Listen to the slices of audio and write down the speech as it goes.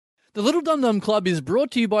The Little Dum Dum Club is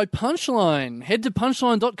brought to you by Punchline. Head to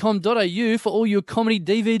punchline.com.au for all your comedy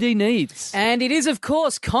DVD needs. And it is, of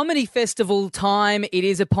course, Comedy Festival time. It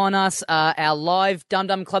is upon us. Our live Dum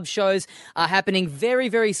Dum Club shows are happening very,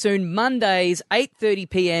 very soon. Mondays, 8:30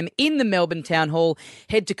 p.m. in the Melbourne Town Hall.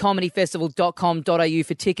 Head to comedyfestival.com.au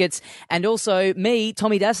for tickets. And also me,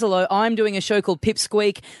 Tommy Dasilo, I'm doing a show called Pip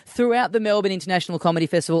Squeak throughout the Melbourne International Comedy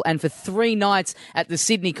Festival and for 3 nights at the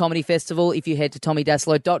Sydney Comedy Festival. If you head to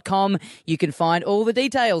tommydasilo.com, you can find all the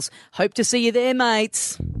details. Hope to see you there,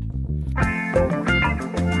 mates.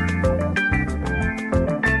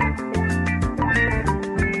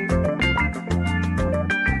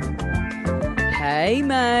 Hey,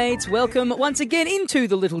 mates. Welcome once again into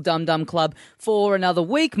the Little Dum Dum Club for another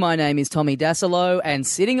week. My name is Tommy Dasilo, and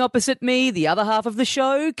sitting opposite me, the other half of the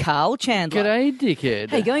show, Carl Chandler. G'day,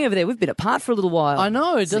 dickhead. Hey, going over there, we've been apart for a little while. I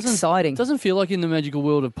know, It's exciting. It doesn't feel like in the magical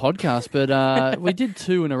world of podcasts, but we did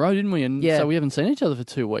 2 in a row, didn't we? And so we haven't seen each other for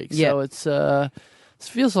 2 weeks. Yeah. So it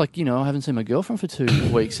feels like, I haven't seen my girlfriend for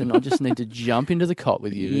 2 weeks and I just need to jump into the cot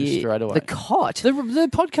with you straight away. The cot? The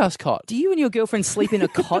podcast cot. Do you and your girlfriend sleep in a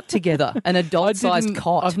cot together? An adult-sized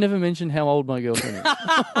cot? I've never mentioned how old my girlfriend is.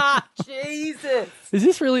 Jesus. Is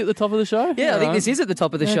this really at the top of the show? Yeah, I think this is at the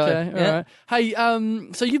top of the show. Okay, Yeah. all right.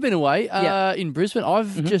 Hey, so you've been away in Brisbane.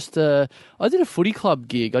 I've just, I did a footy club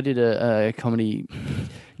gig. I did a comedy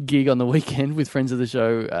gig on the weekend with friends of the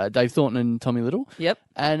show, Dave Thornton and Tommy Little. Yep.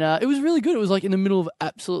 And it was really good. It was like in the middle of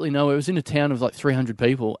absolutely nowhere. It was in a town of like 300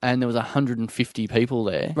 people and there was 150 people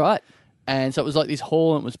there. Right. And so it was like this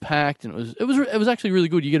hall and it was packed and it was actually really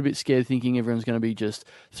good. You get a bit scared thinking everyone's going to be just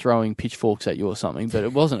throwing pitchforks at you or something, but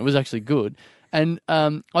it wasn't. It was actually good. And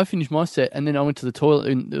I finished my set and then I went to the toilet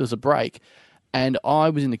and there was a break. And I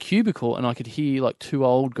was in the cubicle and I could hear like 2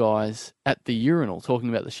 old guys at the urinal talking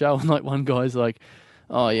about the show. And like one guy's like,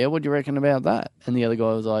 "Oh, yeah, what do you reckon about that?" And the other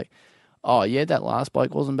guy was like, "Oh, yeah, that last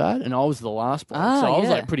bloke wasn't bad." And I was the last bloke. So I was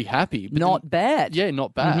like pretty happy. But Not bad. Yeah,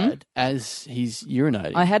 not bad as he's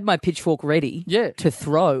urinating. I had my pitchfork ready to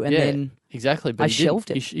throw and then exactly. But I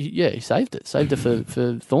shelved it. He saved it. Saved it for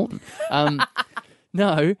Thornton.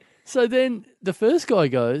 No. So then the first guy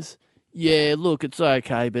goes, "Yeah, look, it's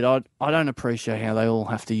okay, but I don't appreciate how they all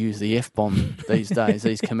have to use the F-bomb these days.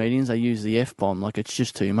 These comedians, they use the F-bomb. Like, it's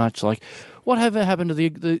just too much. Like, whatever happened to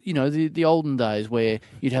the olden days where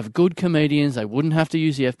you'd have good comedians, they wouldn't have to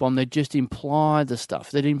use the F-bomb, they'd just imply the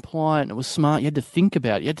stuff. They'd imply it and it was smart. You had to think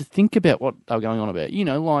about it. You had to think about what they were going on about.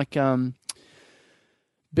 Like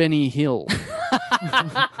Benny Hill."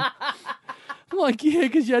 Like, yeah,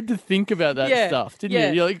 because you had to think about that stuff,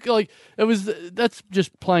 didn't you? That's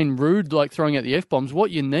just plain rude, like throwing out the F-bombs. What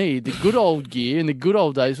you need, the good old gear in the good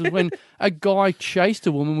old days was when a guy chased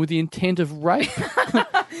a woman with the intent of rape.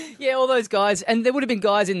 Yeah, all those guys. And there would have been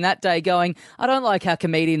guys in that day going, "I don't like how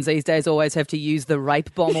comedians these days always have to use the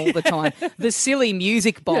rape bomb all the time. The silly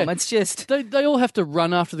music bomb. Yeah. It's just..." They all have to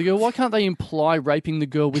run after the girl. Why can't they imply raping the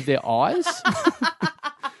girl with their eyes?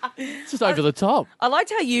 It's just over the top. I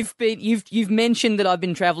liked how you've mentioned that I've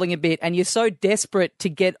been travelling a bit and you're so desperate to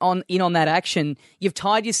get in on that action. You've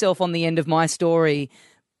tied yourself on the end of my story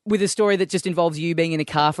with a story that just involves you being in a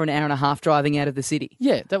car for an hour and a half driving out of the city.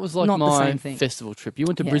 Yeah, that was like Not the my same thing. festival trip. You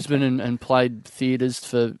went to Brisbane and played theatres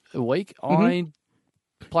for a week. I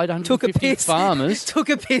played 150 farmers. Took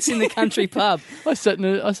a piss in the country pub. I sat in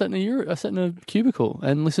a cubicle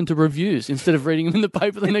and listened to reviews instead of reading them in the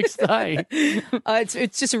paper the next day.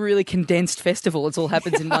 It's just a really condensed festival. It all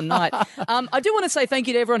happens in one night. I do want to say thank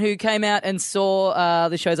you to everyone who came out and saw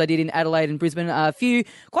the shows I did in Adelaide and Brisbane.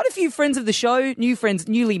 Quite a few friends of the show,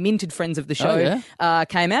 newly minted friends of the show,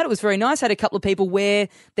 came out. It was very nice. Had a couple of people wear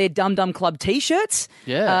their Dum Dum Club T-shirts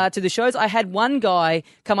to the shows. I had one guy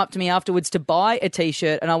come up to me afterwards to buy a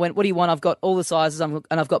T-shirt. And I went, "What do you want? I've got all the sizes and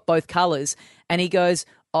I've got both colours." And he goes,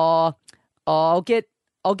 "Oh, I'll get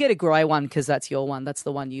a grey one because that's your one. That's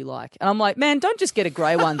the one you like." And I'm like, "Man, don't just get a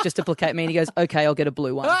grey one just to placate me." And he goes, "Okay, I'll get a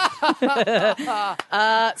blue one."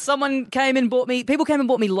 People came and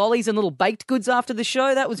bought me lollies and little baked goods after the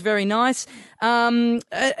show. That was very nice. And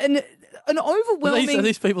an overwhelming... Are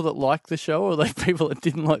these people that like the show or are they people that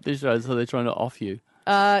didn't like the show so they're trying to off you?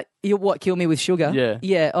 Kill me with sugar? Yeah.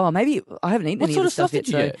 Yeah. Oh, maybe I haven't eaten any of the stuff yet. What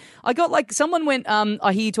sort of stuff did you get? I got someone went,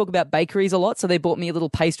 I hear you talk about bakeries a lot, so they bought me a little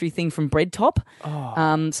pastry thing from Bread Top.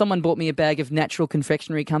 Oh. Someone bought me a bag of Natural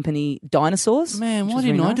Confectionery Company dinosaurs. Man, why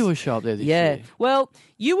didn't I do a show up there this year? Well,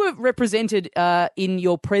 you were represented in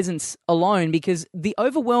your presence alone because the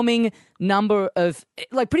overwhelming number of,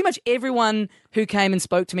 pretty much everyone who came and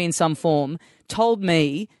spoke to me in some form told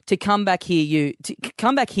me to come back here,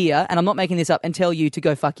 and I'm not making this up, and tell you to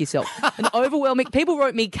go fuck yourself. An overwhelming people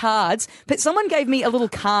wrote me cards, but someone gave me a little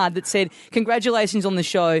card that said, "Congratulations on the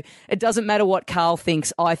show. It doesn't matter what Carl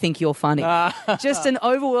thinks. I think you're funny." Just an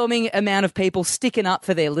overwhelming amount of people sticking up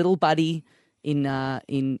for their little buddy in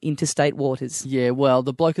interstate waters. Yeah, well,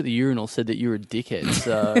 the bloke at the urinal said that you're a dickhead,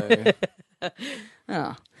 so...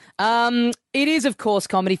 Oh. It is, of course,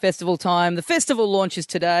 Comedy Festival time. The festival launches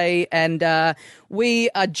today, and we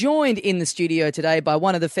are joined in the studio today by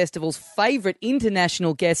one of the festival's favourite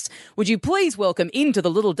international guests. Would you please welcome into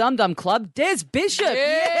the Little Dum Dum Club, Des Bishop?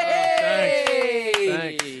 Yay!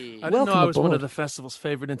 Thanks. I didn't know I was one of the festival's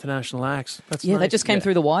favourite international acts. That's nice. That just came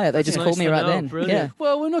through the wire. They just nice called me right then. Brilliant. Yeah.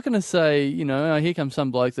 Well, we're not going to say, here comes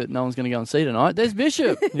some bloke that no one's going to go and see tonight. There's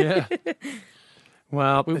Bishop. Yeah.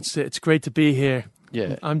 Well, it's great to be here.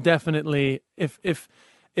 Yeah. I'm definitely if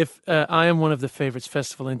I am one of the favorite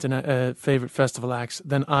festival acts,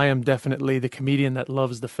 then I am definitely the comedian that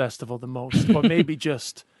loves the festival the most, or maybe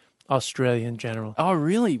just Australia in general. Oh,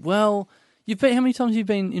 really? Well, how many times have you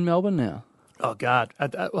been in Melbourne now? Oh God!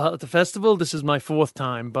 At the festival, this is my 4th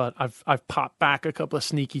time, but I've popped back a couple of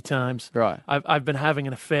sneaky times. Right. I've been having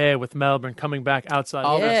an affair with Melbourne, coming back outside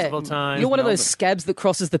of festival time. You're one of those scabs that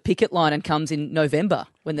crosses the picket line and comes in November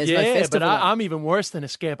when there's no festival. Yeah, but I'm even worse than a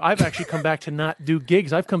scab. I've actually come back to not do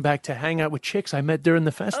gigs. I've come back to hang out with chicks I met during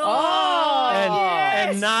the festival.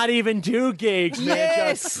 And not even do gigs, man.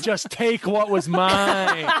 Yes! Just take what was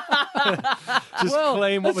mine.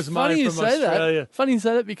 Claim what was mine from Australia. Funny you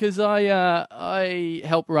say that because I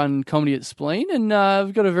help run comedy at Spleen, and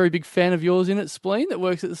I've got a very big fan of yours in at Spleen that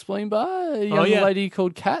works at the Spleen Bar. A young lady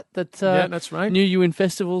called Kat that that's right. knew you in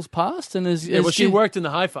festivals past, and she worked in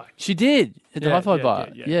the Hi-Fi. She did at the Hi-Fi Bar.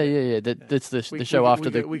 Yeah. That's the show after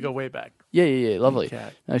the. We go way back. Yeah, lovely.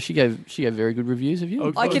 Kat. No, she gave very good reviews of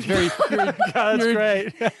you. I could very. That's great.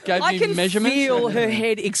 I can feel her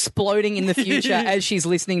head exploding in the future as she's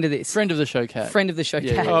listening to this. Friend of the show, Kat. Friend of the show,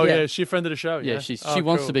 Kat. Oh yeah, is she a friend of the show? Yeah, she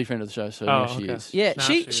wants to be friend of the show, so she is. Yeah,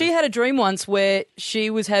 she had a dream once where she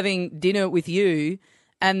was having dinner with you,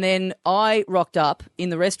 and then I rocked up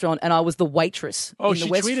in the restaurant and I was the waitress. Oh, in she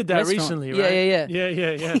the tweeted that restaurant. recently, right?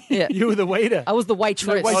 Yeah. Yeah. You were the waiter. I was the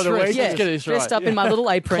waitress. The waitress. Yeah, Let's get this dressed right. up in my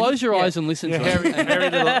little apron. Close your eyes and listen to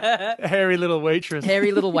it. Hairy little waitress.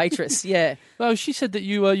 Hairy little waitress, yeah. Well, she said that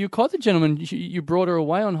you're quite the gentleman. You brought her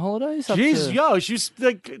away on holidays. Jeez, she's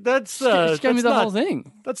like that's. She gave me the whole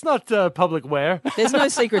thing. That's not public wear. There's no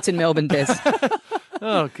secrets in Melbourne, Des.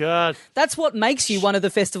 Oh God, that's what makes you one of the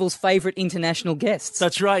festival's favourite international guests.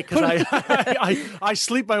 That's right, because I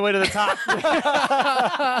sleep my way to the top.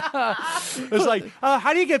 It's like,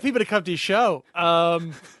 how do you get people to come to your show?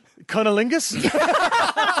 Cunnilingus?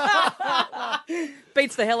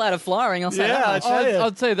 Beats the hell out of flying, I'll say that.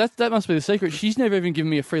 I'd say that must be the secret. She's never even given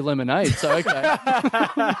me a free lemonade, so okay.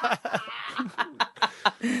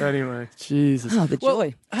 Anyway, Jesus, the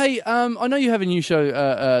joy. Hey, I know you have a new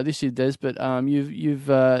show this year, Des, but you've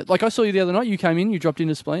like I saw you the other night. You came in, you dropped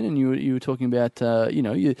into Spleen, and you were talking about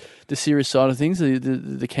the serious side of things,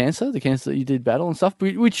 the cancer that you did battle and stuff,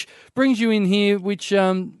 which brings you in here. Which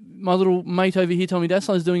my little mate over here, Tommy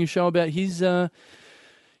Dassler, is doing a show about his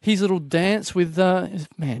little dance with dance.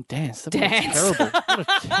 Dance. What a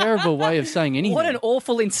terrible way of saying anything. What an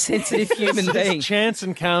awful, insensitive human being. It's a chance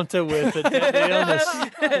encounter with a deadly illness.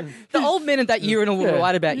 The old men at that urinal will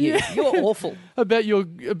write about you. Yeah. You're awful.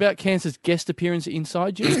 About cancer's guest appearance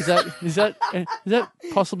inside you. Is that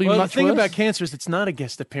possibly well, much the thing worse? about cancer is it's not a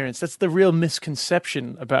guest appearance. That's the real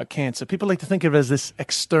misconception about cancer. People like to think of it as this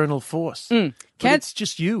external force. But it's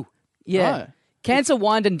just you. Yeah. Oh. Cancer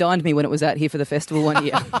wined and dined me when it was out here for the festival one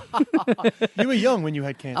year. You were young when you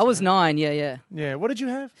had cancer. I was 9, yeah. Yeah, what did you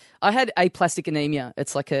have? I had aplastic anemia.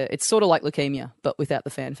 It's sort of like leukemia, but without the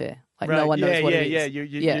fanfare. Like no one knows what it is.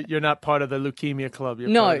 You're not part of the leukemia club. You're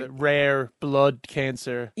No. part of the rare blood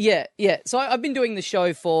cancer. Yeah. So I've been doing the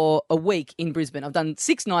show for a week in Brisbane. I've done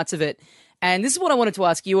 6 nights of it. And this is what I wanted to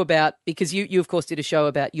ask you about, because you of course, did a show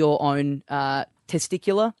about your own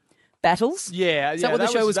testicular battles. Yeah. Is that what the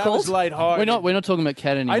show was that called? was lighthearted. We're not talking about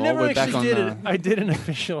cat anymore. I never We're back actually on, did it. I did an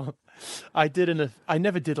official. I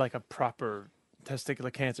never did like a proper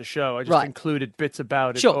testicular cancer show. I just included bits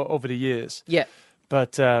about it over the years. Yeah.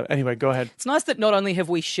 But anyway, go ahead. It's nice that not only have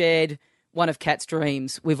we shared one of Kat's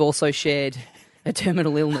dreams, we've also shared a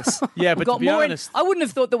terminal illness. Yeah, but to be honest, I wouldn't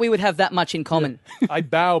have thought that we would have that much in common. I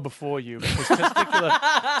bow before you, because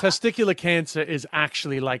testicular cancer is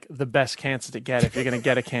actually like the best cancer to get if you're going to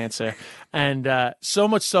get a cancer. And so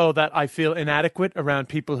much so that I feel inadequate around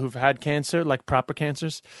people who've had cancer, like proper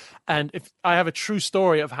cancers. And if I have a true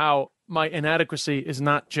story of how my inadequacy is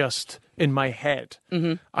not just in my head.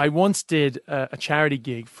 I once did a charity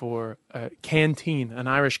gig for Canteen, an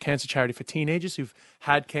Irish cancer charity for teenagers who've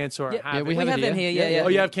had cancer or have we it. have We have them here, yeah. Oh,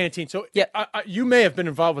 you have Canteen. So Yeah. you may have been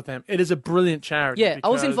involved with them. It is a brilliant charity. Yeah, I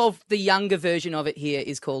was because- involved. The younger version of it here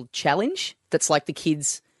is called Challenge. That's like the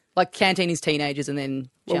kids, like Canteen is teenagers, and then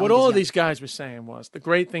Well, Challenge what is all young. of these guys were saying was the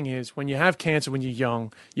great thing is when you have cancer when you're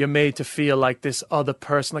young, you're made to feel like this other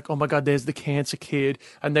person, like, oh my God, there's the cancer kid.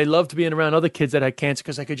 And they love to being around other kids that had cancer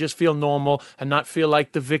because they could just feel normal and not feel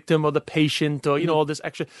like the victim or the patient or, all this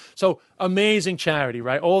extra. So amazing charity,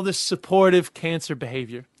 right? All this supportive cancer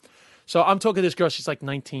behavior. So I'm talking to this girl, she's like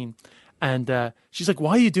 19. And she's like,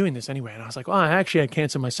 why are you doing this anyway? And I was like, well, I actually had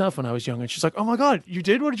cancer myself when I was young. And she's like, oh my God, you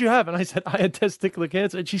did? What did you have? And I said, I had testicular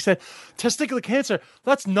cancer. And she said, testicular cancer?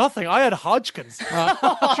 That's nothing. I had Hodgkin's.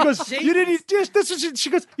 She goes, you didn't, she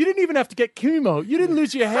goes, you didn't even have to get chemo. You didn't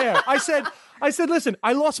lose your hair. I said, listen,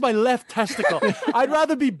 I lost my left testicle. I'd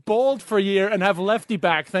rather be bald for a year and have lefty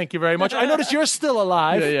back. Thank you very much. I notice you're still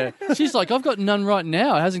alive. Yeah. She's like, I've got none right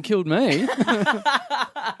now. It hasn't killed me.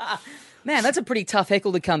 Man, that's a pretty tough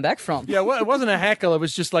heckle to come back from. Yeah, well, it wasn't a heckle. It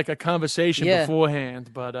was just like a conversation Yeah.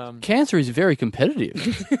 beforehand. But Cancer is very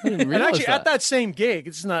competitive. I didn't and realize actually, at that same gig,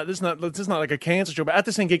 this is not like a cancer show, but at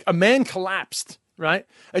the same gig, a man collapsed. Right?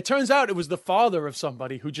 It turns out it was the father of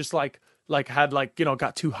somebody who just had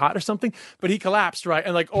got too hot or something. But he collapsed, right?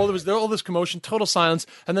 And all this commotion, total silence,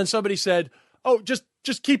 and then somebody said, "Oh, just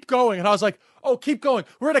keep going." And I was like, "Oh, keep going.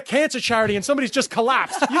 We're at a cancer charity, and somebody's just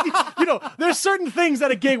collapsed." There's certain things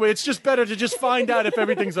at a gig where it's just better to just find out if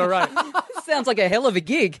everything's all right. Sounds like a hell of a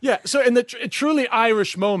gig. Yeah. So in the truly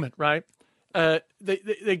Irish moment, right?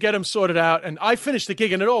 They get him sorted out, and I finished the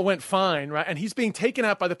gig, and it all went fine, right? And he's being taken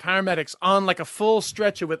out by the paramedics on like a full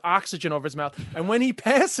stretcher with oxygen over his mouth. And when he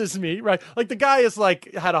passes me, right, like the guy is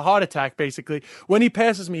had a heart attack basically. When he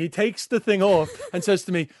passes me, he takes the thing off and says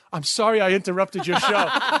to me, "I'm sorry I interrupted your show."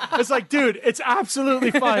 It's like, dude, it's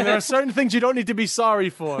absolutely fine. There are certain things you don't need to be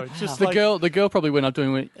sorry for. It's just the girl probably went up to him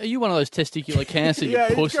and went, "Are you one of those testicular cancer, you Yeah,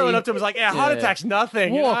 he's pussy?" going up to him, was like, "Yeah, heart attack's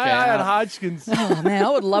nothing. Walk I had out. Hodgkin's." Oh, man,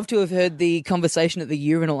 I would love to have heard the conversation at the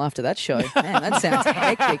urinal after that show. Man, that sounds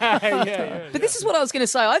hectic. But this is what I was going to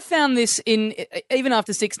say. I found this even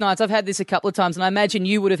after 6 nights, I've had this a couple of times, and I imagine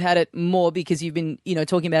you would have had it more because you've been,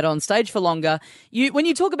 talking about it on stage for longer. When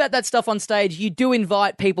you talk about that stuff on stage, you do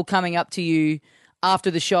invite people coming up to you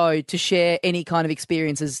after the show to share any kind of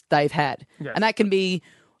experiences they've had. Yes. And that can be,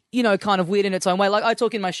 kind of weird in its own way. Like I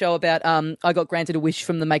talk in my show about I got granted a wish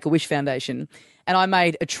from the Make-A-Wish Foundation, and I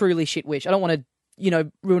made a truly shit wish. I don't want to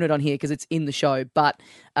ruin it on here because it's in the show, but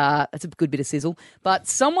that's a good bit of sizzle. But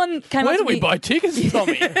someone came Where up do to we me. buy tickets,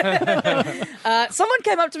 Tommy? Someone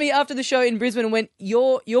came up to me after the show in Brisbane and went,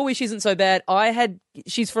 "Your wish isn't so bad."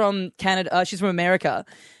 She's from Canada. She's from America,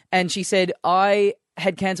 and she said, "I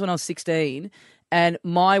had cancer when I was 16, and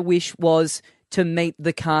my wish was to meet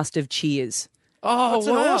the cast of Cheers." Oh, That's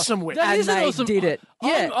an wow. awesome wish. That And is an they awesome. did it.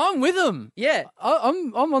 Yeah. I'm with them. Yeah,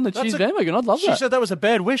 I'm on the cheese a- bandwagon. I'd love She that. said that was a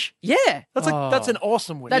bad wish. yeah. That's an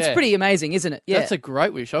awesome wish. That's Yeah. pretty amazing, isn't it? Yeah. That's a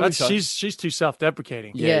great wish. I wish I- She's too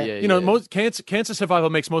self-deprecating. Yeah. Most cancer survival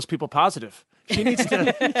makes most people positive. She needs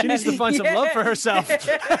to find some love for herself.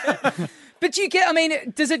 But do you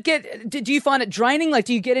get, do you find it draining? Like,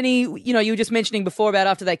 do you get any, you were just mentioning before about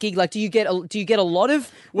after that gig, like, do you get a lot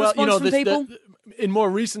of response from people? In more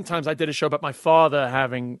recent times, I did a show about my father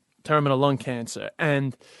having terminal lung cancer,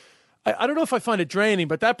 and I don't know if I find it draining,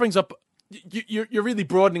 but that brings up. You're really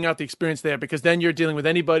broadening out the experience there because then you're dealing with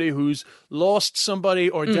anybody who's lost somebody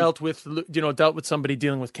or dealt with somebody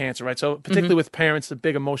dealing with cancer, right? So particularly with parents, a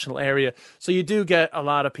big emotional area. So you do get a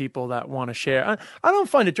lot of people that want to share. I don't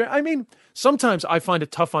find it. I mean, sometimes I find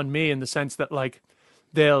it tough on me in the sense that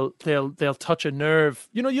they'll touch a nerve.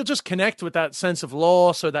 You'll just connect with that sense of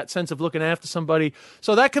loss or that sense of looking after somebody.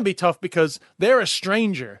 So that can be tough because they're a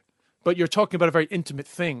stranger, but you're talking about a very intimate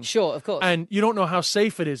thing. Sure, of course. And you don't know how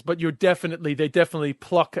safe it is, but they definitely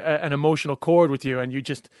pluck an emotional cord with you, and you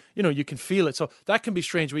just, you can feel it. So that can be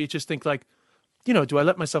strange where you just think do I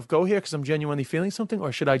let myself go here because I'm genuinely feeling something,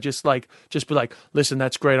 or should I just be like, listen,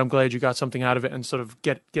 that's great, I'm glad you got something out of it, and sort of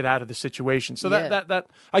get out of the situation. So Yeah. that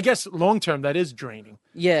I guess long term that is draining.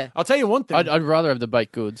 yeah. I'll tell you one thing. I'd rather have the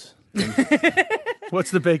baked goods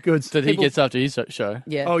What's the baked goods? that he gets after his show.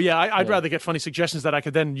 Yeah. Oh yeah, I'd rather get funny suggestions that I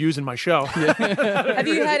could then use in my show. Have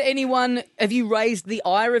you raised the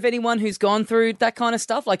ire of anyone who's gone through that kind of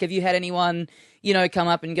stuff? Like, have you had anyone, come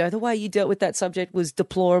up and go, the way you dealt with that subject was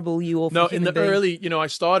deplorable, you awful No, human in the being." early, I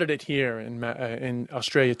started it here in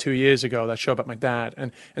Australia 2 years ago. That show about my dad,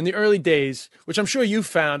 and in the early days, which I'm sure you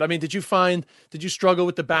found. I mean, did you struggle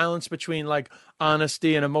with the balance between like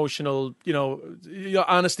honesty and emotional,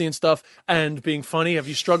 honesty and stuff, and being funny? Have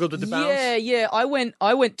you struggled with the balance? Yeah. I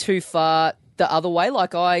went too far the other way.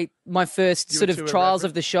 Like my first sort of too trials irreverent?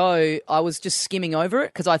 of the show, I was just skimming over it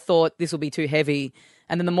because I thought this will be too heavy.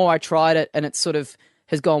 And then the more I tried it, and it sort of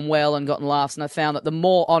has gone well and gotten laughs, and I found that the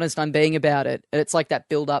more honest I'm being about it, it's like that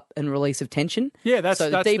build up and release of tension. Yeah, that's so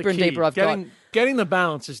that's deeper the and key. deeper I've got. Getting the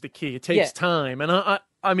balance is the key. It takes Yeah. time, and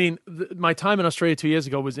I mean, my time in Australia 2 years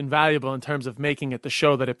ago was invaluable in terms of making it the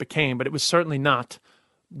show that it became, but it was certainly not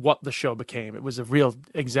what the show became. It was a real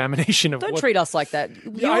examination of Don't what. treat us like that.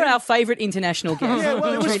 You're I- our favourite international guest. Yeah,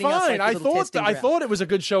 well, it was Treating us fine. like I little testing ground. thought it was a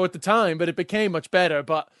good show at the time, but it became much better.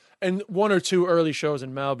 But in one or two early shows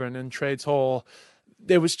in Melbourne in Trades Hall,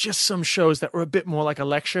 there was just some shows that were a bit more like a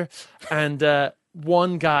lecture, and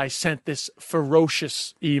one guy sent this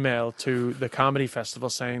ferocious email to the comedy festival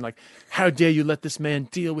saying, like, how dare you let this man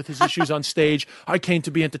deal with his issues on stage? I came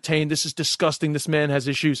to be entertained. This is disgusting. This man has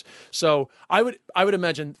issues. So I would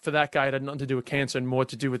imagine for that guy it had nothing to do with cancer and more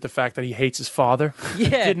to do with the fact that he hates his father. Yeah. He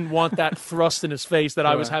didn't want that thrust in his face that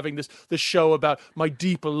I was having this show about my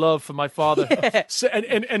deeper love for my father. So,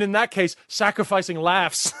 and in that case, sacrificing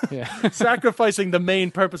laughs, sacrificing the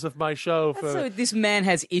main purpose of my show for. So this man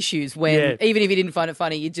has issues when, even if he didn't find it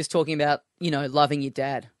funny, you're just talking about, loving your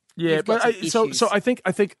dad. Yeah, You've got but some issues. so I think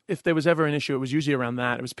if there was ever an issue, it was usually around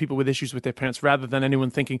that. It was people with issues with their parents, rather than anyone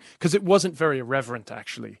thinking, because it wasn't very irreverent.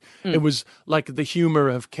 Actually, it was like the humor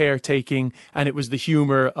of caretaking, and it was the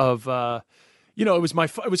humor of. It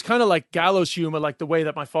was kind of like gallows humor, like the way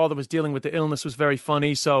that my father was dealing with the illness was very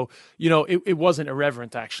funny. So, it wasn't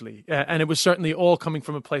irreverent, actually. And it was certainly all coming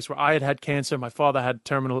from a place where I had cancer. My father had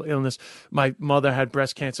terminal illness. My mother had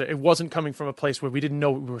breast cancer. It wasn't coming from a place where we didn't know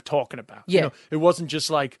what we were talking about. Yeah. It wasn't just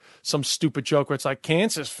like some stupid joke where it's like,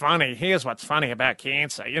 cancer's funny. Here's what's funny about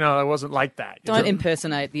cancer. It wasn't like that. Don't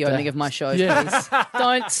impersonate the opening of my show, Yeah. please.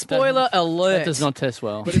 Don't. Spoiler alert. That does not test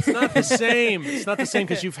well. It's not the same. It's not the same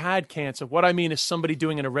because you've had cancer. What I mean is somebody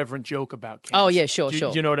doing an irreverent joke about cancer. Oh, yeah, sure.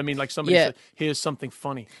 You know what I mean? Like somebody said, here's something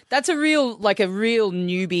funny. That's a real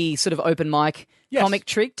newbie sort of open mic Yes. comic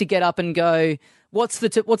trick to get up and go, what's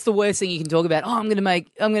the worst thing you can talk about? Oh,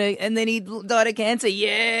 and then he died of cancer.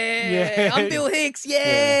 Yeah. I'm Bill Hicks.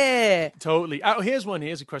 Yeah. Totally. Oh, here's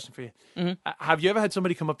a question for you. Mm-hmm. Have you ever had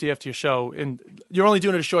somebody come up to you after your show, and you're only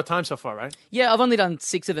doing it a short time so far, right? Yeah, I've only done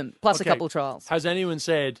 6 of them, plus a Okay. couple of trials. Has anyone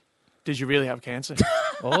said, did you really have cancer?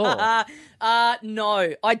 Oh,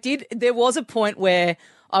 No, I did. There was a point where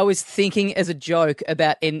I was thinking as a joke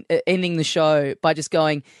about ending the show by just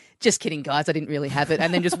going, just kidding, guys, I didn't really have it,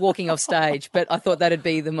 and then just walking off stage. But I thought that'd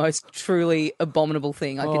be the most truly abominable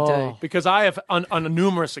thing I could do. Because I have on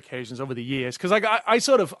numerous occasions over the years, because I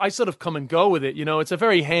sort of come and go with it. It's a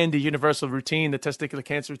very handy universal routine, the testicular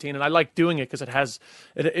cancer routine, and I like doing it because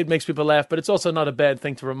it makes people laugh. But it's also not a bad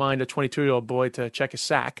thing to remind a 22-year-old boy to check his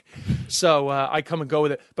sack. So I come and go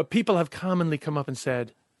with it. But people have commonly come up and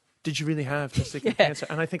said, did you really have testicular cancer?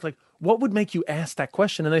 And I think, like, what would make you ask that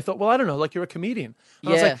question? And they thought, well, I don't know, like, you're a comedian. And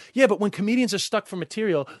I was like, yeah, but when comedians are stuck for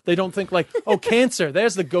material, they don't think like, oh, cancer,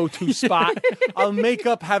 there's the go-to spot. I'll make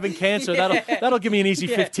up having cancer. That'll give me an easy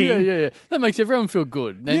 15. yeah. That makes everyone feel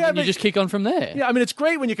good. And Yeah, you but- just kick on from there. Yeah, I mean, it's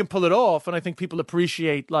great when you can pull it off, and I think people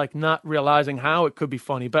appreciate, like, not realizing how it could be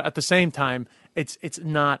funny. But at the same time, it's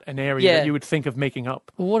not an area that you would think of making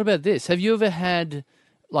up. Well, what about this? Have you ever had,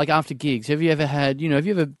 like, after gigs, do you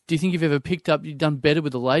think you've ever picked up, you've done better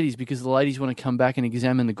with the ladies because the ladies want to come back and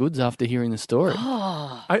examine the goods after hearing the story?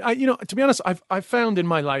 To be honest, I've found in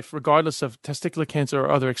my life, regardless of testicular cancer or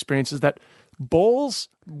other experiences, that balls,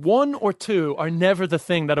 1 or 2, are never the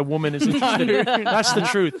thing that a woman is interested in. That's the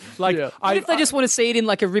truth. Like, What if they just want to see it in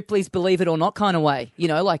like a Ripley's Believe It or Not kind of way?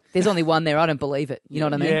 Like there's only one there, I don't believe it. You know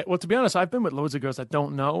what I mean? Yeah, well, to be honest, I've been with loads of girls that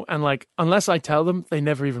don't know, and like, unless I tell them, they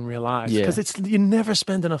never even realize. Yeah. Because you never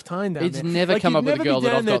spend enough time down It's there. never Like, come you'd up with a never girl be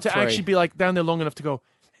that down I've there got to three. actually be like down there long enough to go,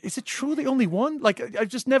 is it truly only one? Like, I've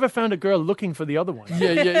just never found a girl looking for the other one.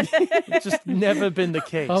 Yeah. It's just never been the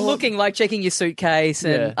case. Looking like checking your suitcase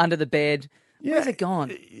and Yeah. under the bed. Yeah, Where's it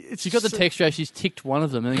gone? It's She got the so- text where she's ticked one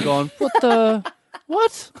of them and then gone, what the?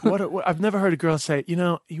 What? What I've never heard a girl say,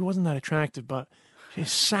 he wasn't that attractive, but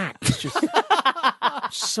his sack was just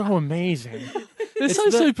so amazing. They're so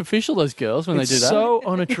superficial, those girls, when they do that. So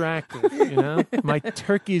unattractive, you know. My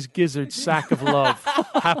turkey's gizzard sack of love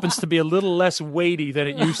happens to be a little less weighty than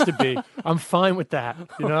it used to be. I'm fine with that,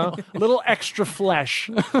 you know. A little extra flesh,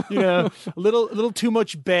 you know. A little too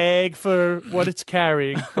much bag for what it's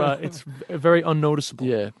carrying, but it's very unnoticeable.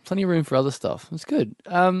 Yeah, plenty of room for other stuff. It's good.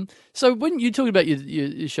 So when you talk about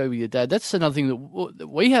your show with your dad, that's another thing that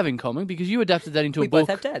we have in common because you adapted that into a We book. both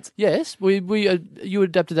have dads. Yes, you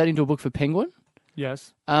adapted that into a book for Penguin.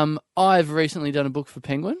 Yes. I've recently done a book for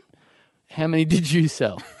Penguin. How many did you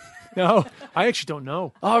sell? No, I actually don't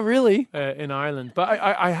know. Oh, really? In Ireland, but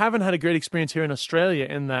I haven't had a great experience here in Australia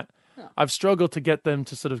in that I've struggled to get them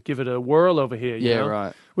to sort of give it a whirl over here. You know?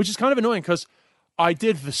 Right. Which is kind of annoying because I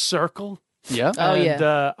did The Circle. Yeah. Oh, and,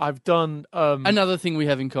 yeah. I've done Another thing we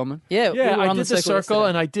have in common. Yeah, we yeah, were I on did the circle yesterday.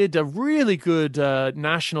 and I did a really good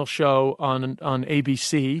national show on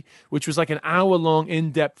ABC, which was like an hour-long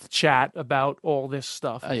in-depth chat about all this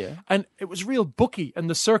stuff. Oh, yeah. And it was real booky, and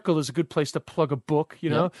The Circle is a good place to plug a book, you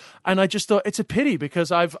know? And I just thought it's a pity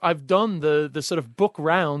because I've done the sort of book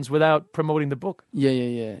rounds without promoting the book.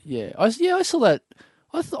 Yeah. I saw that.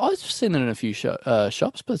 I've seen that in a few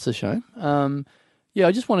shops, but it's a shame. Yeah,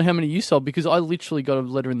 I just wondered how many you sold because I literally got a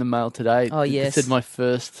letter in the mail today Oh, yes. that said my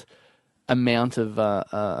first amount of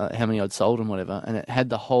how many I'd sold and whatever, and it had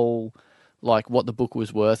the whole, like, what the book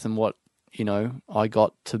was worth and what, you know, I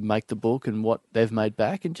got to make the book and what they've made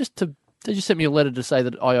back, and they just sent me a letter to say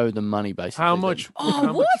that I owe them money, basically. How much?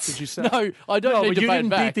 How what? much did you sell? No, I don't need but to you pay didn't it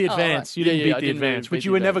back. beat the advance. You Yeah, didn't yeah, I beat the didn't advance, beat which the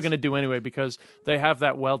you were never advance. going to do anyway because they have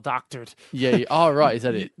that well doctored. Yeah. Oh, right. Is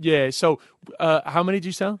that it? Yeah. So, how many did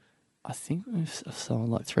you sell? I think we've sold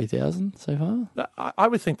like 3,000 so far. I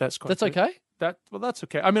would think that's quite. That's good. okay. That's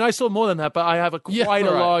okay. I mean, I sold more than that, but I have Yeah, quite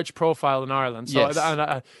a right. large profile in Ireland. So,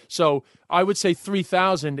 Yes. so I would say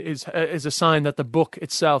 3,000 is a sign that the book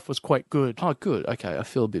itself was quite good. Oh, good. Okay, I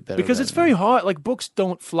feel a bit better Because about it's it. very hard. Like books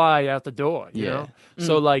don't fly out the door. You Yeah. know.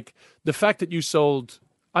 So like the fact that you sold,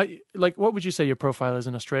 what would you say your profile is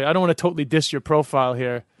in Australia? I don't want to totally diss your profile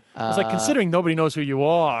here. It's like considering nobody knows who you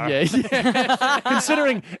are. Yeah.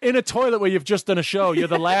 Considering in a toilet where you've just done a show, you're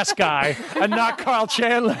the last guy and not Carl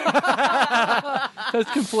Chandler.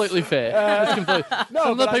 That's completely fair. That's completely.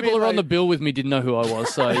 Some of the but I people mean, who were on like- the bill with me didn't know who I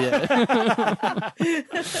was, so yeah.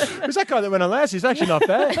 Who's that guy that went on last? He's actually not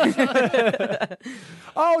bad.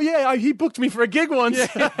 Oh yeah, he booked me for a gig once.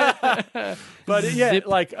 But yeah, Zip.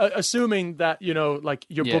 like assuming that you know, like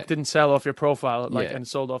your Yeah. book didn't sell off your profile, like Yeah. and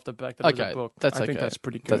sold off the back of the Okay, book. that's I okay. think that's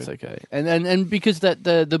pretty good. That's okay. And because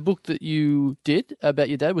the book that you did about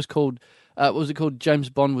your dad was called, what was it called? James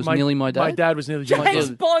Bond was nearly my dad. My dad was nearly James James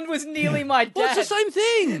Bond. Bond was nearly my dad. Well, it's the same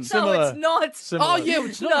thing. No, Similar. it's not. Similar. Oh yeah,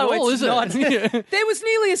 it's not No, at all, it's is not. it? There was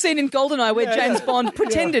nearly a scene in Goldeneye where James Bond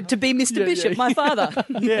pretended to be Mr. Yeah, Bishop, yeah. my father.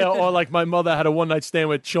 Yeah, or like my mother had a one-night stand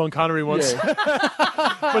with Sean Connery once,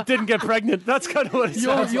 but didn't get pregnant. That's kind of what it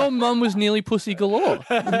sounds Your mum was nearly pussy galore.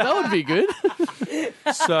 That would be good.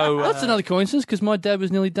 like. So That's another coincidence because my dad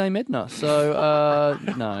was nearly Dame Edna. So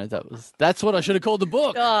no, that's what I should have called the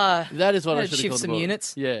book. Ah, That is what I that'd should have shift called the some book.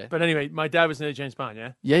 units. Yeah. But anyway, my dad was nearly James Bond.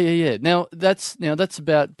 Yeah, Yeah. Now that's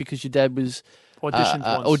about because your dad was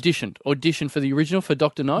auditioned for the original for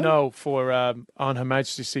Doctor No. No, for on Her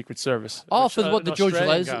Majesty's Secret Service. Oh, which, for what an the George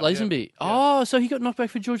Australian guy, Lazenby. Yeah. Oh, so he got knocked back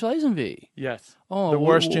for George Lazenby. Yes. Oh, The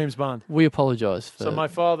worst James Bond. We apologise for. So my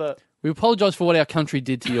father. We apologise for what our country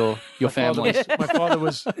did to your family. My father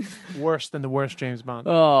was worse than the worst James Bond.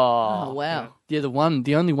 Oh, Oh, wow. yeah,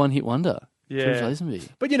 the only one hit wonder. Yeah. George Lazenby.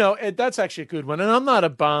 But you know, that's actually a good one. And I'm not a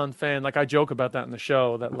Bond fan. Like I joke about that in the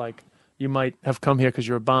show that like you might have come here because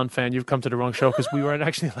you're a Bond fan. You've come to the wrong show because we weren't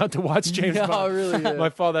actually allowed to watch James No, Bond. really, yeah. My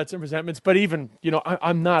father had some resentments. But even, you know,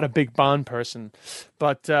 I'm not a big Bond person.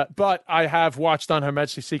 But I have watched on Her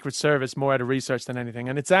Majesty's Secret Service more out of research than anything.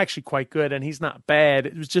 And it's actually quite good. And he's not bad.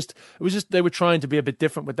 It was just they were trying to be a bit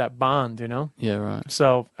different with that Bond, you know? Yeah, right.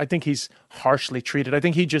 So I think he's harshly treated. I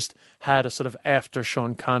think he just had a sort of after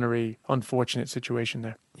Sean Connery unfortunate situation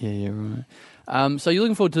there. Yeah, right. So you're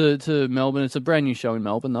looking forward to Melbourne. It's a brand new show in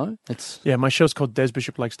Melbourne, though. It's Yeah, my show's called Des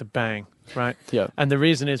Bishop Likes to Bang, right? Yeah. And the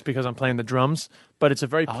reason is because I'm playing the drums, but it's a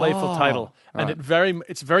very playful title. And right.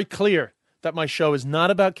 it's very clear that my show is not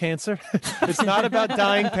about cancer. It's not about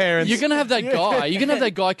dying parents. You're going to have that guy. You're going to have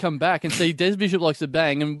that guy come back and see Des Bishop Likes to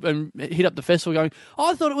Bang and hit up the festival going,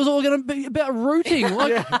 I thought it was all going to be about rooting.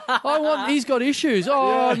 Like, he's got issues.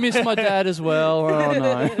 Oh, I miss my dad as well. Oh,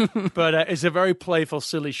 no. But it's a very playful,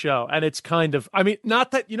 silly show. And it's kind of, I mean, not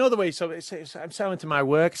that, you know the way, so I'm so into my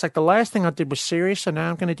work. It's like the last thing I did was serious, so now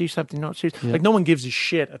I'm going to do something not serious. Like no one gives a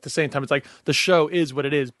shit at the same time. It's like the show is what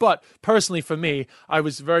it is. But personally for me, I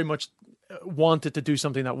was very much wanted to do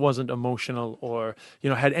something that wasn't emotional or,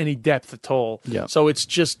 had any depth at all. Yeah. So it's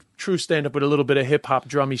just true stand-up with a little bit of hip-hop,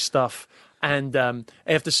 drummy stuff. And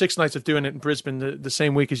after 6 nights of doing it in Brisbane, the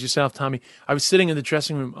same week as yourself, Tommy, I was sitting in the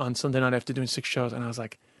dressing room on Sunday night after doing 6 shows, and I was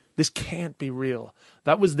like, this can't be real.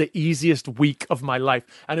 That was the easiest week of my life.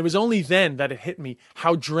 And it was only then that it hit me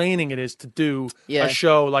how draining it is to do Yeah. a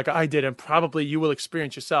show like I did, and probably you will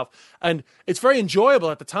experience yourself. And it's very enjoyable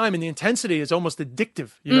at the time, and the intensity is almost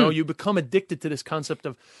addictive. You become addicted to this concept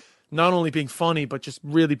of not only being funny, but just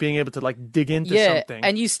really being able to dig into something.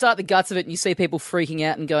 And you start the guts of it and you see people freaking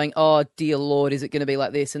out and going, oh, dear Lord, is it going to be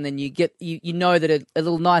like this? And then you get, you know that a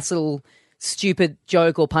little nice little stupid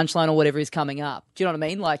joke or punchline or whatever is coming up. Do you know what I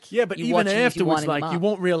mean? Yeah, but you even watch it if you're afterwards, winding them you up.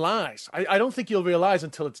 won't realize. I don't think you'll realize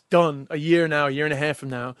until it's done a year and a half from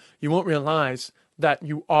now. You won't realize that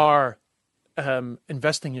you are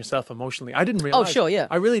investing yourself emotionally. I didn't realize. Oh, sure, yeah.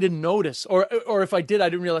 I really didn't notice. Or if I did, I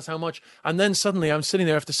didn't realize how much. And then suddenly I'm sitting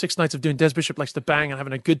there after 6 nights of doing Des Bishop Likes to Bang and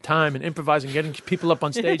having a good time and improvising, getting people up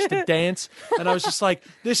on stage to dance. And I was just like,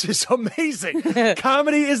 this is amazing.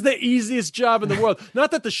 Comedy is the easiest job in the world.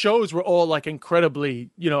 Not that the shows were all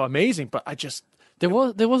incredibly, amazing, but I just... There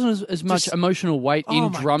wasn't as much emotional weight Oh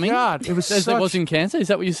in my drumming God, it was as there such- was in Cancer. Is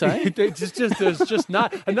that what you're saying? There's just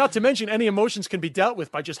not, and not to mention any emotions can be dealt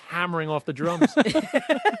with by just hammering off the drums.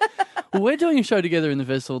 Well, we're doing a show together in the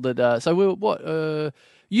festival that. So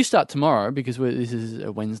you start tomorrow because this is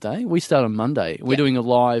a Wednesday. We start on Monday. We're doing a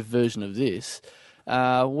live version of this.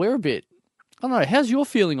 We're a bit. I don't know. How's your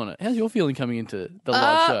feeling on it? How's your feeling coming into the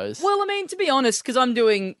live shows? Well, I mean, to be honest, because I'm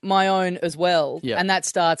doing my own as well, Yeah. and that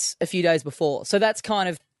starts a few days before. So that's kind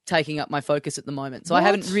of taking up my focus at the moment. So I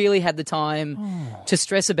haven't really had the time to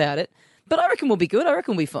stress about it. But I reckon we'll be good. I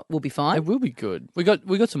reckon we'll be fine. It will be good. We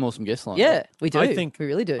got some awesome guests lined Yeah, up. we do. I think we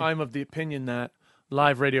really do. I'm of the opinion that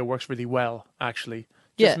live radio works really well, actually.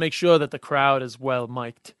 Yeah. Just make sure that the crowd is well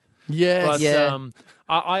mic'd. Yes. But Yeah.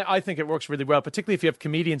 I think it works really well, particularly if you have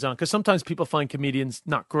comedians on, because sometimes people find comedians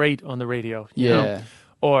not great on the radio. you know? Yeah.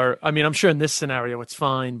 Or, I mean, I'm sure in this scenario it's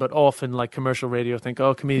fine, but often commercial radio think,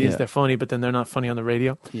 oh, comedians, Yeah. they're funny, but then they're not funny on the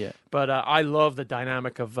radio. Yeah. But I love the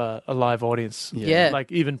dynamic of a live audience. Yeah.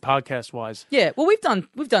 Even podcast wise. Yeah, well, we've done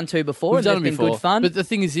 2 before. We've and done they've it been before. good fun. But the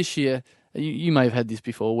thing is, this year, you may have had this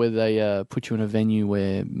before, where they put you in a venue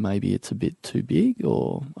where maybe it's a bit too big,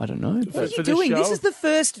 or I don't know. What are you for this doing? This show? is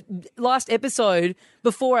the last episode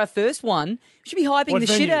before our first one. You should be hyping What the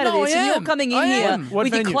shit venue? out of No, this, I and you're am. coming in I here am. What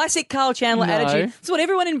with your venue? classic Carl Chandler No. attitude. That's what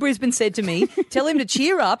everyone in Brisbane said to me. Tell him to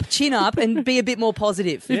cheer up, chin up, and be a bit more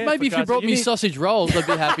positive. Yeah, Maybe if for you God's brought sake, me you need- sausage rolls, I'd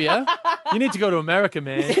be happier. You need to go to America,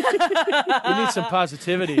 man. You need some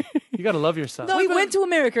positivity. You got to love yourself. We went to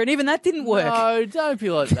America, and even that didn't work. No, don't be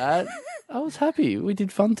like that. I was happy. We did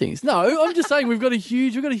fun things. No, I'm just saying we've got a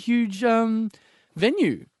huge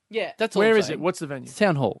venue. Yeah. That's all Where I'm is saying. it? What's the venue? It's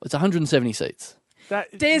Town Hall. It's 170 seats.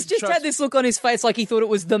 Des just Trust- had this look on his face like he thought it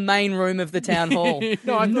was the main room of the town hall.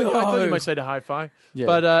 No, I thought you might say the hi-fi. Yeah.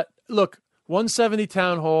 But look, 170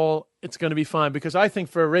 Town Hall, it's going to be fine, because I think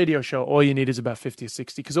for a radio show, all you need is about 50 or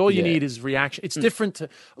 60, because all you Yeah. need is reaction. It's different to,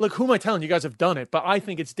 look, who am I telling? You guys have done it, but I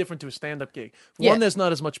think it's different to a stand-up gig. Yeah. One, there's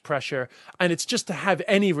not as much pressure, and it's just to have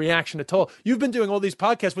any reaction at all. You've been doing all these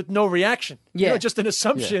podcasts with no reaction. Yeah. Just an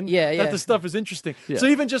assumption Yeah, yeah. that the stuff is interesting. Yeah. So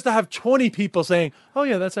even just to have 20 people saying, oh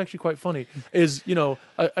yeah, that's actually quite funny, is, an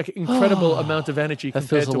incredible amount of energy That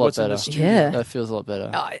compared feels a to lot what's in better. the studio. Yeah. That feels a lot better.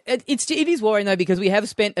 It is worrying, though, because we have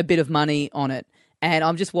spent a bit of money on it. And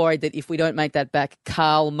I'm just worried that if we don't make that back,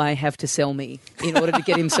 Carl may have to sell me in order to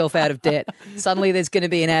get himself out of debt. Suddenly there's going to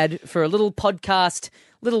be an ad for a little podcast,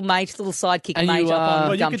 little sidekick And mate you up on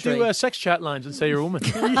Well, you could Gumtree. do sex chat lines and say you're a woman.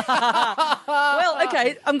 Well,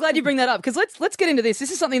 okay, I'm glad you bring that up because let's get into this.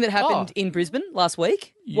 This is something that happened in Brisbane last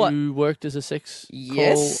week. What? You worked as a sex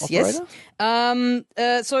Yes, call yes.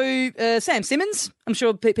 operator? So Sam Simmons, I'm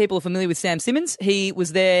sure people are familiar with Sam Simmons. He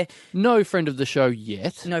was there. No friend of the show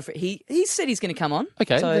yet. No, he said he's going to come on.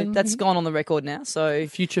 Okay, so then- that's gone on the record now. So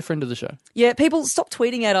Future friend of the show. yeah, people stop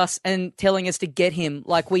tweeting at us and telling us to get him.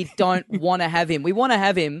 Like we don't want to have him. We want to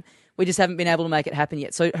have him. We just haven't been able to make it happen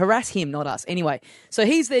yet. So harass him, not us. Anyway, so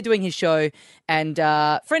he's there doing his show, and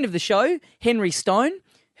friend of the show, Henry Stone,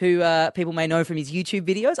 who people may know from his YouTube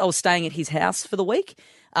videos. I was staying at his house for the week.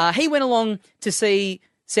 He went along to see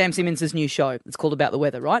Sam Simmons' new show. It's called About the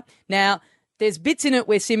Weather, right? Now, there's bits in it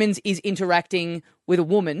where Simmons is interacting with a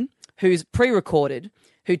woman who's pre-recorded,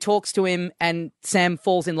 who talks to him, and Sam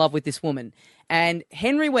falls in love with this woman. And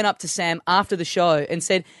Henry went up to Sam after the show and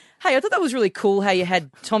said, hey, I thought that was really cool how you had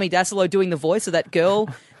Tommy Dassolo doing the voice of that girl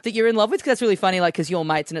that you're in love with, because that's really funny, like, because you're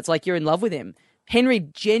mates and it's like you're in love with him. Henry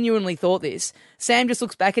genuinely thought this. Sam just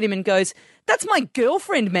looks back at him and goes, that's my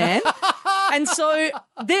girlfriend, man. And so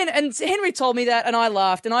then, and Henry told me that, and I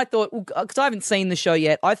laughed, and I thought, because I haven't seen the show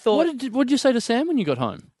yet, I thought, What did you say to Sam when you got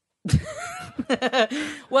home?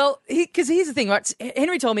 well, because here's the thing, right?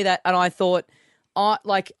 Henry told me that, and I thought, I'm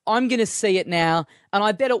going to see it now, and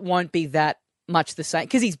I bet it won't be that much the same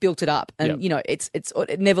because he's built it up, and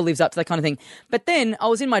it never lives up to that kind of thing. But then I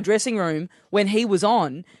was in my dressing room when he was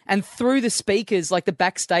on, and through the speakers, like the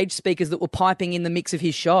backstage speakers that were piping in the mix of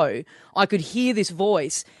his show, I could hear this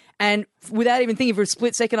voice. And without even thinking for a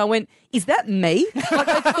split second, I went, "Is that me?" Like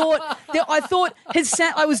I thought, has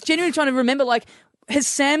Sam? I was genuinely trying to remember, like, has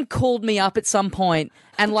Sam called me up at some point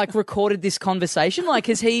and like recorded this conversation? Like,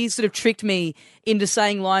 has he sort of tricked me into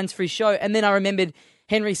saying lines for his show? And then I remembered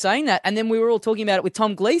Henry saying that, and then we were all talking about it with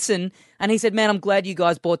Tom Gleeson, and he said, "Man, I'm glad you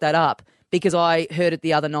guys brought that up." Because I heard it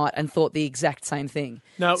the other night and thought the exact same thing.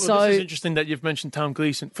 Now, this is interesting that you've mentioned Tom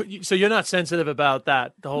Gleeson. So you're not sensitive about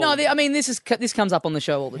that? This comes up on the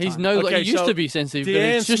show all the time. He's he used to be sensitive, but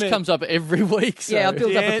it just comes up every week. So. Yeah, I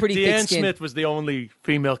built up a pretty thick Deanne skin. Smith was the only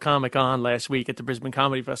female comic on last week at the Brisbane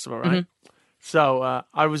Comedy Festival, right? Mm-hmm. So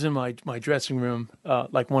I was in my dressing room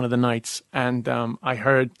like one of the nights, and I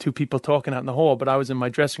heard two people talking out in the hall, but I was in my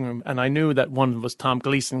dressing room, and I knew that one was Tom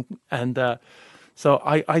Gleeson, and so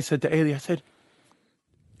I said to Ailey, I said,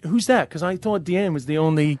 "Who's that?" Because I thought Deanne was the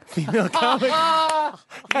only female comic.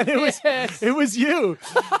 And it was you.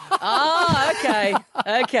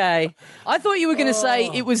 Okay. I thought you were going to say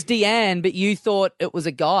it was Deanne, but you thought it was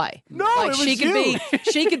a guy. No, like it was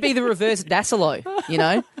she could be the reverse Dassilo, you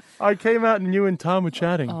know? I came out and you and Tom were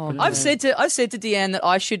chatting. I've said to Deanne that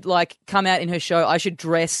I should like come out in her show. I should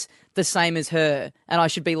dress the same as her, and I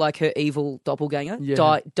should be like her evil doppelganger,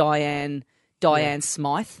 Diane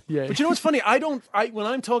Smythe. Yeah. But you know what's funny? When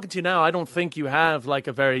I'm talking to you now, I don't think you have like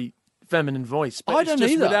a very feminine voice. But I it's don't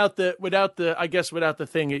just either. without the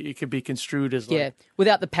thing, it could be construed as like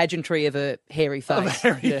without the pageantry of a hairy face.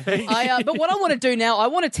 face. But what I want to do now, I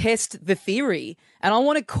want to test the theory, and I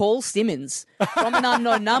want to call Simmons from an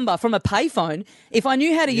unknown number, from a payphone. If I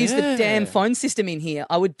knew how to use the damn phone system in here,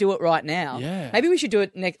 I would do it right now. Yeah. Maybe we should do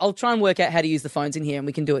it next. I'll try and work out how to use the phones in here, and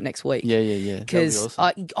we can do it next week. Yeah. Because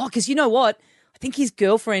awesome. You know what? I think his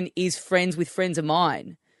girlfriend is friends with friends of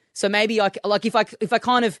mine. So maybe if I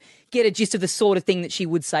kind of get a gist of the sort of thing that she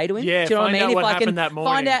would say to him. Yeah, do you know what I mean? out what if I happened can that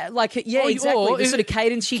morning. find out, exactly, the sort of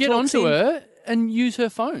cadence she get talks onto in. her and use her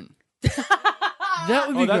phone. That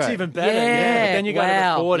would be that's great. even better. Yeah. But then you got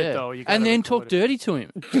to record it though. And then talk dirty to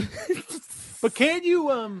him. But can't you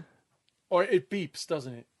or it beeps,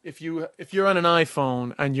 doesn't it? If you're on an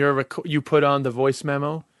iPhone and you put on the voice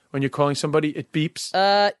memo when you're calling somebody, it beeps.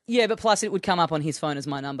 Yeah, but plus it would come up on his phone as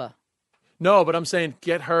my number. No, but I'm saying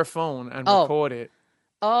get her phone and record it.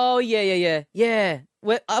 Oh, yeah.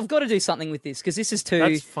 Well, I've got to do something with this because this is too.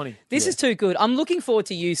 That's funny. This is too good. I'm looking forward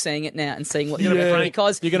to you seeing it now and seeing what you're Yeah. doing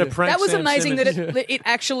because You're gonna prank that was Sam amazing Simmons. that it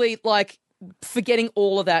actually like forgetting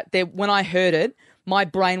all of that. When I heard it, my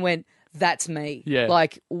brain went, "That's me." Yeah.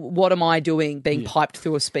 Like, what am I doing being piped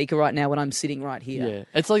through a speaker right now when I'm sitting right here? Yeah,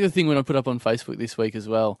 it's like the thing when I put up on Facebook this week as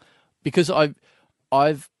well, because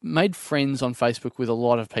I've made friends on Facebook with a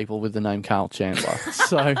lot of people with the name Carl Chandler.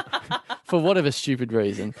 So, for whatever stupid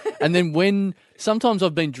reason, and then when sometimes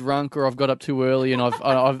I've been drunk or I've got up too early and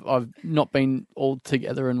I've not been all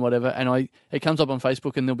together and whatever, and it comes up on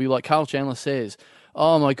Facebook and they'll be like, Carl Chandler says,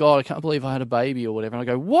 "Oh my God, I can't believe I had a baby," or whatever. And I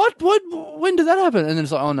go, "What? When did that happen?" And then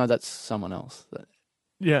it's like, "Oh no, that's someone else."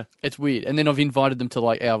 Yeah. It's weird. And then I've invited them to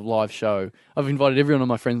like our live show. I've invited everyone on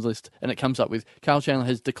my friends list and it comes up with Carl Chandler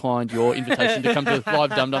has declined your invitation to come to the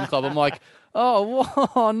live Dum Dum Club. I'm like,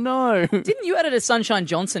 oh no. Didn't you edit a Sunshine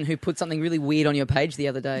Johnson who put something really weird on your page the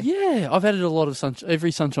other day? Yeah, I've added a lot of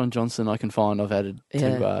every Sunshine Johnson I can find I've added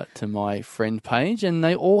to my friend page, and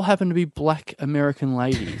they all happen to be black American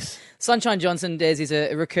ladies. Sunshine Johnson, Des, is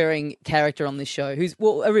a recurring character on this show who's,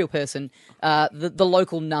 a real person, the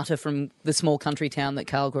local nutter from the small country town that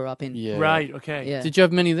Carl grew up in. Yeah. Right. Okay. Yeah. Did you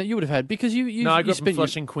have many that you would have had? Because you No, I grew you up in spent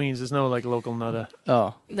Flushing, Queens. There's no like local nutter.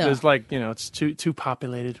 Oh. No. There's like it's too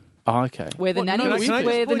populated. Oh, okay. Where the nanny Can I- was, can I just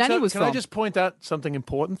where the point nanny out- was Can from. I just point out something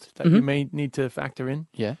important that you may need to factor in?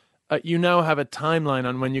 Yeah. You now have a timeline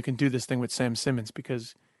on when you can do this thing with Sam Simmons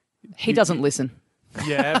because He doesn't listen.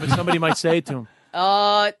 but somebody might say it to him.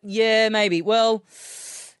 Yeah, maybe. Well,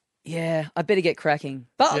 yeah, I better get cracking.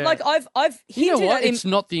 But Yeah. like I've You know hinted what? at him. It's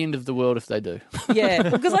not the end of the world if they do. Yeah,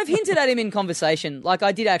 because I've hinted at him in conversation. Like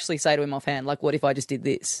I did actually say to him offhand, like, what if I just did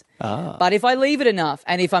this? But if I leave it enough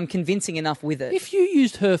and if I'm convincing enough with it, If you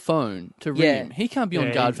used her phone to ring Yeah. him, he can't be on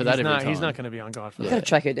Yeah, guard for that he's every not, time. He's not going to be on guard for I've got to that.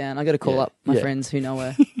 track her down. I've got to call Yeah. up my Yeah. friends who know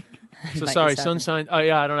her. So Make sorry, this happen. Sunshine. Oh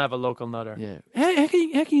yeah, I don't have a local nutter. Yeah. How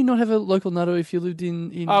can you not have a local nutter if you lived in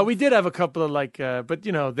We did have a couple of but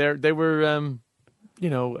they were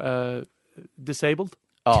disabled.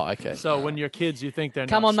 Oh, okay. So when you're kids, you think they're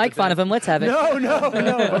Come nuts, on, make but fun then- of him. Let's have it. No.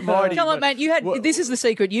 But Marty, Come on, but- mate. You had this is the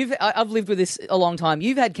secret. I've lived with this a long time.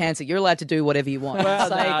 You've had cancer. You're allowed to do whatever you want. Well,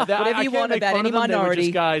 Say nah, I whatever you can't want make about fun any of them. They were minority.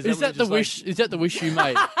 just guys Is that the were just wish? Is that the wish you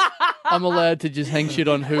made? I'm allowed to just hang shit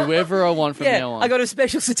on whoever I want from Yeah, now on. I got a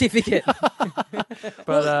special certificate.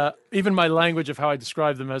 But even my language of how I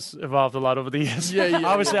describe them has evolved a lot over the years. Yeah.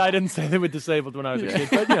 Obviously, I didn't say they were disabled when I was a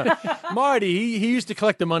kid. But Marty, he used to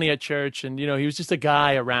collect the money at church, and he was just a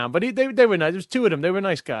guy around. But they were nice. There was two of them. They were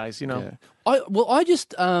nice guys. Yeah. I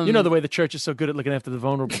just You know the way the church is so good at looking after the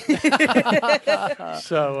vulnerable.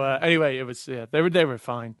 So anyway, it was they were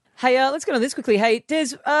fine. Hey, let's go on this quickly. Hey, Des,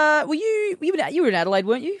 you were in Adelaide,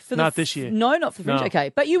 weren't you? For Not this year. No, not for the Fringe. No.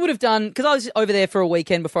 Okay, but you would have done because I was over there for a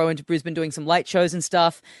weekend before I went to Brisbane doing some late shows and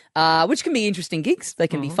stuff, which can be interesting gigs. They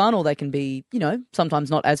can be fun, or they can be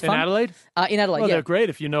sometimes not as In fun. Adelaide? In Adelaide, Well, yeah. they're great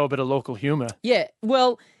if you know a bit of local humour. Yeah.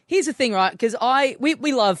 Well, here's the thing, right? Because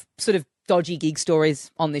we love sort of dodgy gig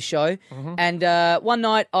stories on this show. And one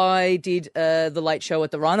night I did the late show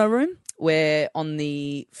at the Rhino Room, where on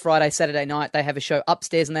the Friday, Saturday night, they have a show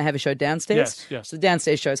upstairs and they have a show downstairs. Yes. So the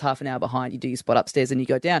downstairs show's half an hour behind. You do your spot upstairs and you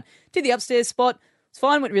go down. Did the upstairs spot. It's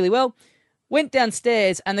fine, went really well. Went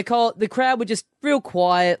downstairs and the crowd were just real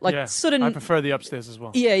quiet, like Yeah, sort of. I prefer the upstairs as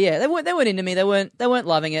well. Yeah. They weren't into me. They weren't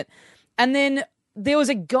loving it. And then there was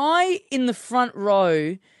a guy in the front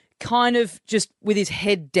row, kind of just with his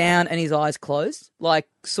head down and his eyes closed, like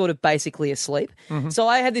sort of basically asleep. So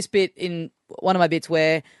I had this bit in one of my bits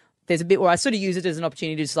where there's a bit where I sort of use it as an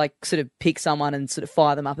opportunity to just like sort of pick someone and sort of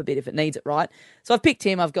fire them up a bit if it needs it, right? So I've picked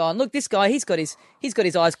him. I've gone, look, this guy, he's got his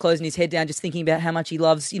eyes closed and his head down, just thinking about how much he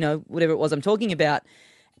loves, whatever it was I'm talking about.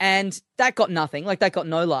 And that got nothing. Like that got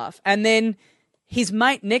no laugh. And then his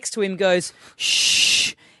mate next to him goes,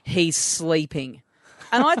 shh, he's sleeping.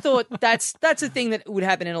 And I thought that's a thing that would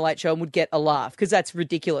happen in a late show and would get a laugh because that's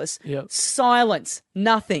ridiculous. Yep. Silence,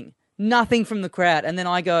 nothing from the crowd. And then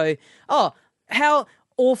I go, oh, how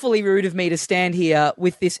awfully rude of me to stand here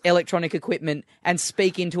with this electronic equipment and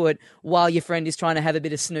speak into it while your friend is trying to have a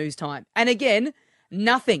bit of snooze time. And again,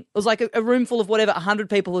 nothing. It was like a room full of 100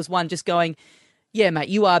 people as one just going, yeah, mate,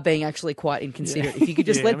 you are being actually quite inconsiderate. If you could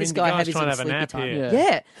just Yeah, let I this mean, guy the have guy's his trying to little have a sleepy nap time. here.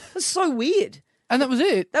 Yeah. It was so weird. and that was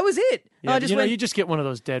it. That was it. Yeah, I just went, you just get one of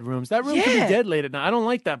those dead rooms. That room can Yeah. be dead late at night. I don't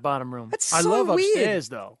like that bottom room. That's I so love weird. upstairs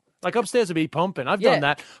though. Like upstairs would be pumping. I've Yeah. done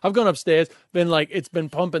that. I've gone upstairs, it's been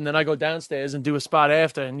pumping, then I go downstairs and do a spot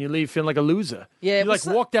after, and you leave feeling like a loser. Yeah, you well, like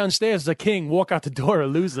walk downstairs as a king, walk out the door a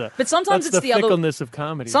loser. But sometimes That's it's the other- fickleness of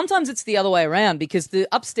comedy. Sometimes it's the other way around because the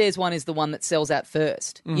upstairs one is the one that sells out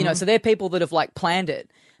first. So they're people that have like planned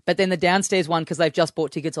it. But then the downstairs one, because they've just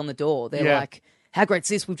bought tickets on the door, they're Yeah. like, how great's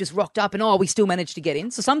this? We've just rocked up and we still managed to get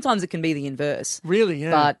in. So sometimes it can be the inverse. Really,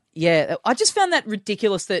 yeah. But yeah, I just found that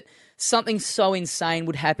ridiculous that something so insane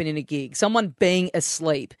would happen in a gig. Someone being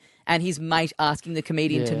asleep and his mate asking the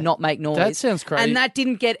comedian to Yeah. not make noise. That sounds crazy. And that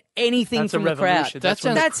didn't get anything That's a from the crowd. revolution. That's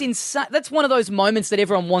when- That's insane. That's one of those moments that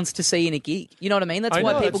everyone wants to see in a gig. You know what I mean? That's I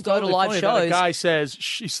why know, people it's go to totally live funny that shows. A guy says,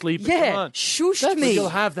 she's sleeping. Come Yeah, on. shushed me. You'll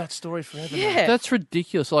have that story forever. now. Yeah. That's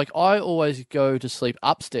ridiculous. Like I always go to sleep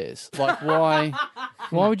upstairs. Like why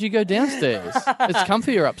would you go downstairs? It's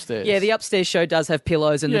comfier upstairs. Yeah, the upstairs show does have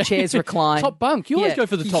pillows and the chairs recline. top bunk. You always Yeah. go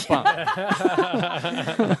for the top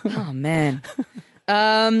bunk. Oh man.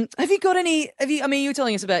 Have you got any? I mean, you were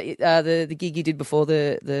telling us about the gig you did before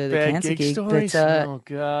the Bad cancer gig gig. stories. But, Oh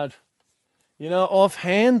God.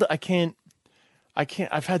 Offhand, I can't.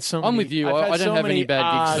 I've had so many. I'm with you. I've had I don't so have any many bad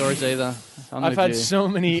odd- gig stories either. I've had so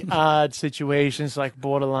many odd situations, like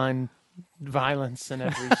borderline violence and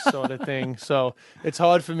every sort of thing. So it's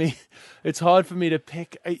hard for me. It's hard for me to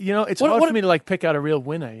pick. It's hard for me to like pick out a real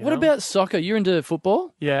winner. What about soccer? You're into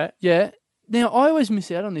football? Yeah. Yeah. Now I always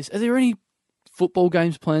miss out on this. Are there any football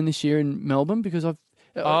games planned this year in Melbourne? Because I've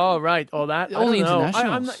Oh right, all that. All I the don't know.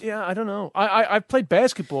 internationals. I don't know. I've played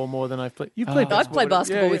basketball more than I've played. You've played. I've basketball. played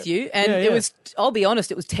basketball with you, and it was, I'll be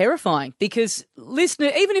honest, it was terrifying because,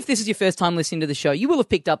 listener, even if this is your first time listening to the show, you will have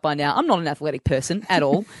picked up by now, I'm not an athletic person at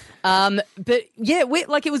all. But yeah, it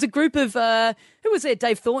was a group of, who was there?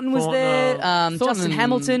 Dave Thornton was there, Thornton Justin and-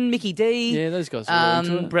 Hamilton, Mickey D. yeah, those guys are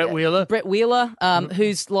into it. Brett Wheeler, Brett Wheeler,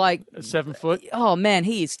 who's like, 7 foot. oh man,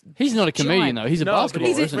 he is. He's not a comedian giant. though. He's a No, but basketballer.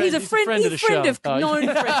 He's a, isn't he's he? a friend of the show.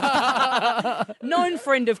 known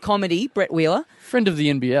friend of comedy, Brett Wheeler. Friend of the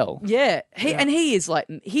NBL. Yeah, and he is like,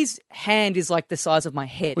 his hand is like the size of my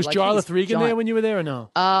head. Was like, Jarlath he's Regan giant. there when you were there or no?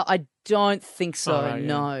 I don't think so. All right, yeah.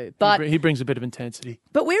 No, but he brings a bit of intensity.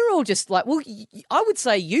 But we're all just like, well, I would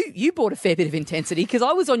say you brought a fair bit of intensity because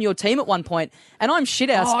I was on your team at one point and I'm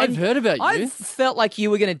shithouse. Oh, I've and heard about you. I felt like you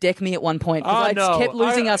were going to deck me at one point because I no. kept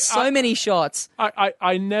losing us so many shots. I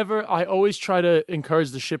always try to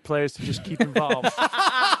encourage the shit players to just keep involved.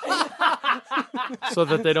 So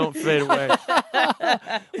that they don't fade away.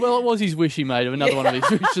 Well, it was his wish he made of another one of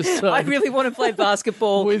his wishes. So. I really want to play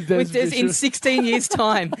basketball With Des in Bishop. 16 years'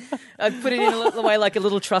 time. I'd put it in a way like a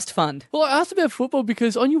little trust fund. Well, I asked about football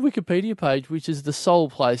because on your Wikipedia page, which is the sole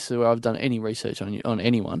place where I've done any research on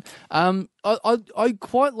anyone, I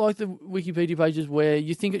quite like the Wikipedia pages where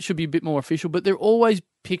you think it should be a bit more official, but they're always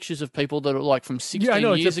pictures of people that are like from 16 Yeah, I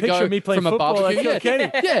know. It's years a picture ago of me playing from a football barbecue. at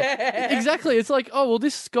Kilkenny. Yeah, exactly. It's like, oh, well,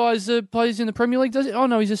 this guy's plays in the Premier League, does he? Oh,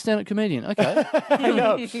 no, he's a stand-up comedian. Okay. I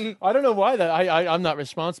know. I don't know why that. I'm not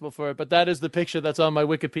responsible for it, but that is the picture that's on my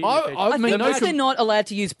Wikipedia page. I mean, think they're not allowed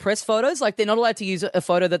to use press photos. Like, they're not allowed to use a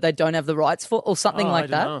photo that they don't have the rights for or something like I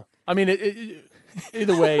don't that. know. I mean,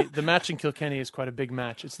 either way, the match in Kilkenny is quite a big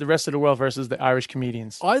match. It's the rest of the world versus the Irish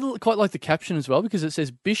comedians. Quite like the caption as well because it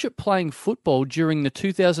says Bishop playing football during the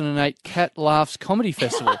 2008 Cat Laughs Comedy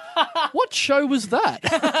Festival. What show was that?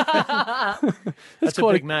 That's a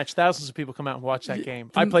big match. Thousands of people come out and watch that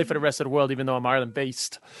game. I play for the rest of the world, even though I'm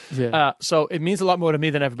Ireland-based. Yeah. So it means a lot more to me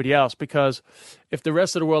than everybody else because if the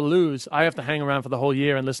rest of the world lose, I have to hang around for the whole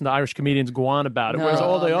year and listen to Irish comedians go on about it, whereas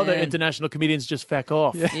all the other man. international comedians just feck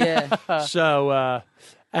off. Yeah. So,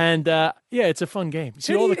 yeah, it's a fun game.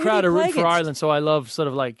 See, Who do all you- the who do crowd you are play rooting for against? Ireland, so I love sort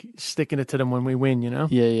of like sticking it to them when we win, you know?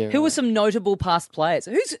 Yeah. Who were some notable past players?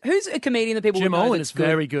 Who's a comedian that people Jim would know Owen that's is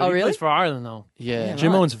very good. Oh, He really? plays for Ireland, though. Yeah.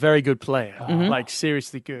 Jim Owen's a very good player. Mm-hmm. Like,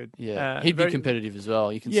 seriously good. Yeah. He'd very, be competitive as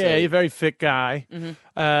well. You can Yeah, see. he's a very fit guy.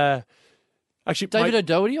 Actually, David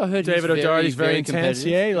O'Doherty, I heard David O'Doherty's very intense. competitive.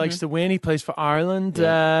 Yeah, he likes to win. He plays for Ireland.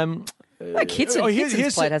 Kitson.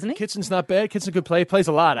 Kitson's played, hasn't he? Kitson's not bad. Kitson could play. He plays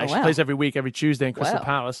a lot, actually. wow. Plays every week, every Tuesday in Crystal Wow.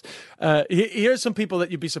 Palace. Here's some people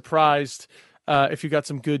that you'd be surprised if you got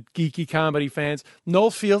some good geeky comedy fans.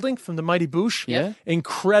 Noel Fielding from the Mighty Boosh. Yeah.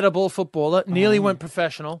 Incredible footballer. Nearly went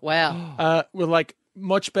professional. Wow. With like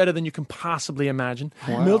much better than you can possibly imagine.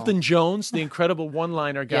 Milton Jones, the incredible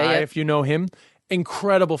one-liner guy, Yeah. if you know him.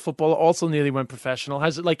 Incredible footballer, also nearly went professional.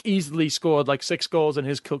 Has like easily scored like 6 goals in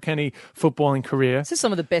his Kilkenny footballing career. This is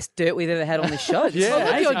some of the best dirt we've ever had on this show. This is Yeah. I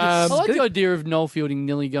like, amazing. I like the idea of Noel Fielding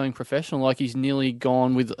nearly going professional, like he's nearly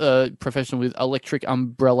gone with professional with Electric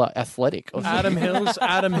Umbrella Athletic. Or something.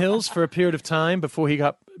 Adam Hills, for a period of time before he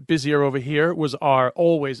got busier over here, was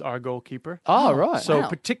always our goalkeeper. Oh, right. So Wow.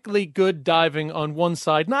 particularly good diving on one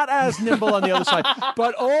side, not as nimble on the other side,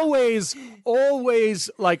 but always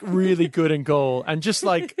like really good in goal and just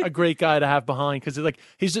like a great guy to have behind because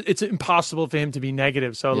it's impossible for him to be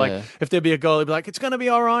negative. So like Yeah. if there'd be a goal, he'd be like, "It's gonna be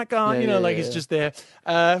all right, guy." He's just there.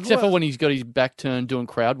 Except for when he's got his back turned doing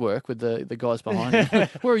crowd work with the guys behind him.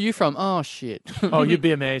 Where are you from? Oh, shit. Oh, you'd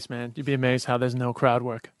be amazed, man. You'd be amazed how there's no crowd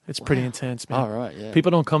work. It's pretty intense, man. All right, yeah. People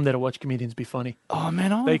don't come there to watch comedians be funny. Oh,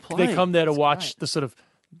 man, I They want to play. they come there to That's watch great. the sort of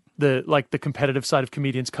the competitive side of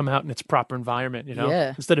comedians come out in its proper environment, you know?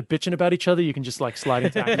 Yeah. Instead of bitching about each other, you can just like slide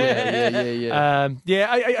into action. Yeah.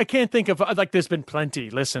 I can't think of like there's been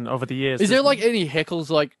plenty, listen, over the years. Is there like any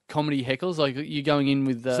heckles, like comedy heckles? Like you going in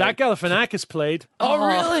with. Zach Galifianakis played. Oh,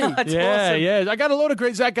 really? That's yeah, awesome. yeah. I got a load of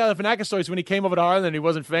great Zach Galifianakis stories when he came over to Ireland. He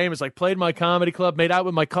wasn't famous. Like played my comedy club, made out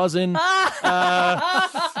with my cousin.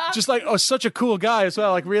 Just like such a cool guy as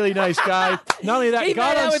well. Like really nice guy. Not only that, He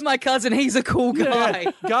made out with my cousin. He's a cool guy.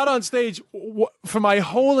 got on stage for my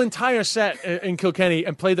whole entire set in Kilkenny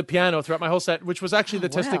and played the piano throughout my whole set, which was actually the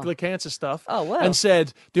wow. testicular cancer stuff. Oh, wow. And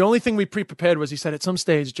said the only thing we pre-prepared was he said at some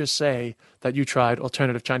stage just say that you tried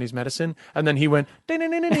alternative Chinese medicine, and then he went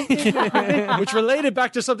which related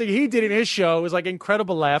back to something he did in his show. It was like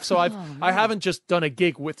incredible laugh. So I haven't just done a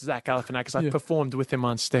gig with Zach Galifianakis. I've performed with him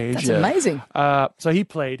on stage. That's amazing. So he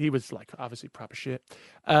played. He was like obviously proper shit.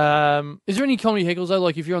 Is there any comedy heckles though?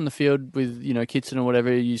 Like if you're on the field with Kitson or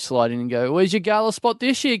whatever, you slide in and go, "Where's your gala spot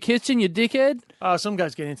this year, Kitson? You dickhead." Some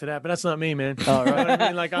guys get into that, but that's not me, man. Oh, right. You know what I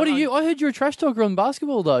mean? Like, What are you? I heard you're a trash talker on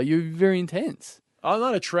basketball though. You're very intense. I'm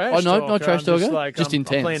not a trash. Oh, no, talker. not trash I'm just talker? Like, Just I'm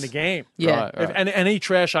intense. playing the game. Yeah. Right, If, and any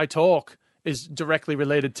trash I talk is directly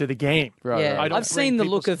related to the game. Right. Yeah, I don't I've seen bring the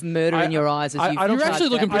look people's- of murder in your eyes as I- you've I don't- You're actually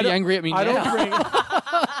charged looking out. pretty angry at me I now. don't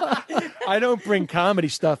bring. I don't bring comedy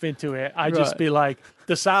stuff into it. I just Right. be like,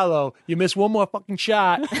 DeSalo, you missed one more fucking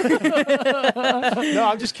shot. No,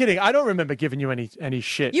 I'm just kidding. I don't remember giving you any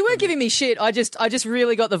shit. You weren't giving me shit. I just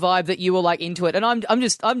really got the vibe that you were like into it, and I'm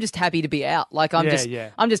just happy to be out. Like I'm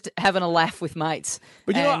just having a laugh with mates.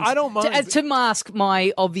 But you know, And I don't mind to mask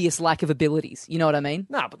my obvious lack of abilities. You know what I mean?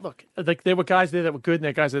 No, but look, like there were guys there that were good and there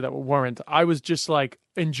were guys there that weren't. I was just like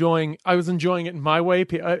enjoying it in my way.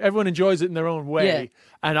 Everyone enjoys it in their own way. Yeah.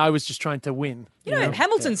 And I was just trying to win. You know,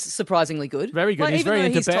 Hamilton's surprisingly good. Very good. Like, He's even very though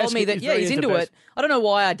into he's told me basket. that He's very he's into into it. basket. I don't know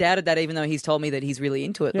why I doubted that, even though he's told me that he's really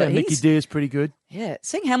into it. Yeah, but Mickey he's, D is pretty good. yeah,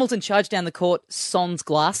 seeing Hamilton charge down the court sans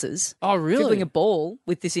glasses, Oh, really? dribbling a ball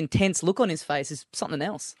with this intense look on his face is something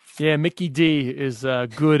else. Yeah, Mickey D is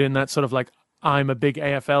good in that sort of like, I'm a big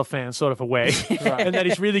AFL fan sort of a way. And that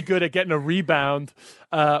he's really good at getting a rebound.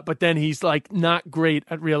 But then he's like not great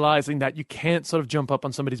at realizing that you can't sort of jump up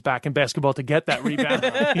on somebody's back in basketball to get that rebound.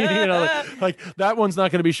 You know, like that one's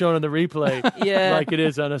not going to be shown on the replay Yeah. like it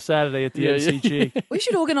is on a Saturday at the MCG. We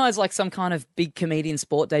should organise like some kind of big comedian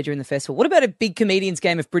sport day during the festival. What about a big comedians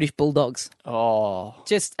game of British Bulldogs? Oh,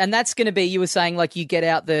 And that's going to be, you were saying like you get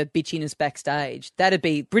out the bitchiness backstage. That'd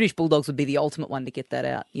be, British Bulldogs would be the ultimate one to get that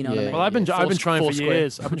out. You know what I Yeah. mean? Well, I've been trying for Foursquare.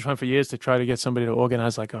 years. I've been trying for years to try to get somebody to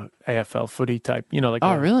organize like a AFL footy type, you know, like Oh,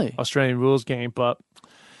 a really? Australian rules game, but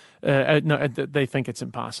no, they think it's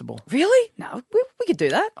impossible. Really? No, we could do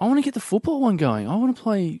that. I want to get the football one going. I want to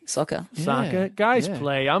play Soccer. Soccer guys yeah.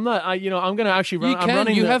 play. I'm not. I'm going to actually run. You I'm can.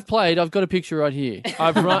 running. You have played. I've got a picture right here.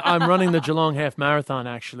 I'm running the Geelong Half Marathon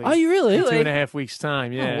actually. Are you really? In 2.5 weeks'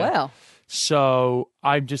 time. Yeah. Oh, wow. So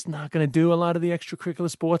I'm just not going to do a lot of the extracurricular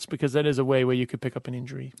sports because that is a way where you could pick up an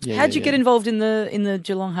injury. Yeah, How'd yeah, you yeah. get involved in the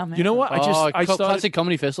Geelong Half Marathon? You know what? I started. Classic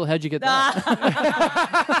Comedy Festival. How'd you get that?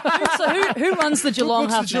 So who runs the Geelong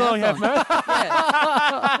What's Half the Geelong Half Marathon?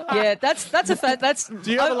 Marathon? Yeah, that's a fact. That's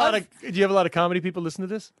Do you have a lot of comedy people listen to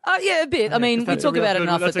this? yeah, a bit. I mean, we That's talk a real about it good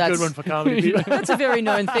enough. one. That's a good one for comedy people. That's a very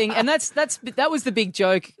known thing, and that was the big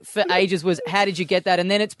joke for ages. Was how did you get that? And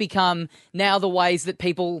then it's become now the ways that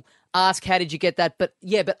people ask how did you get that, but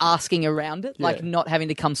asking around it, like not having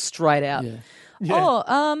to come straight out. Yeah.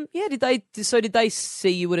 Oh, did they see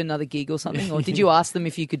you at another gig or something, or did you ask them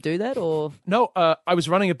if you could do that, or No, I was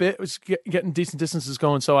running a bit. I was getting decent distances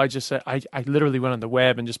going, so I just said I literally went on the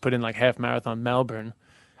web and just put in like half marathon Melbourne,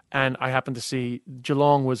 and I happened to see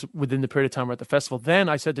Geelong was within the period of time we're at the festival. Then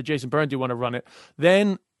I said to Jason Byrne, "Do you want to run it?"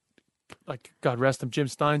 Then, like God rest him, Jim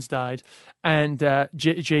Steins died, and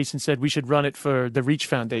Jason said we should run it for the Reach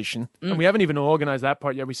Foundation, and we haven't even organized that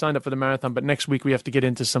part yet. We signed up for the marathon, but next week we have to get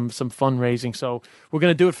into some fundraising, so we're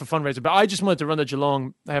going to do it for fundraising. But I just wanted to run the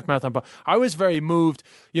Geelong half marathon. But I was very moved.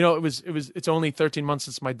 You know, it's only 13 months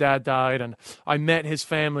since my dad died, and I met his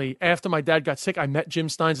family after my dad got sick. I met Jim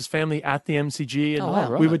Steins' family at the MCG, and Oh,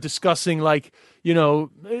 wow. we were discussing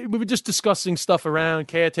we were just discussing stuff around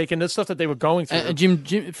caretaking, the stuff that they were going through. And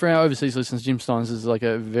Jim, for our overseas listeners, Jim Steins is like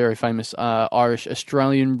a very famous Irish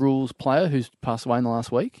Australian rules player who's passed away in the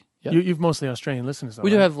last week. Yep. You've mostly Australian listeners, though, We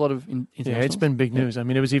do right? have a lot of international. Yeah, it's been big news. I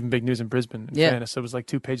mean, it was even big news in Brisbane. In fairness, it was like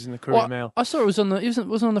 2 pages in the Courier Well, Mail. I saw it was on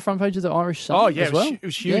wasn't on the front page of the Irish Sun. Oh yeah, as well. it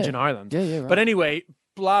was huge in Ireland. Yeah, right. But anyway,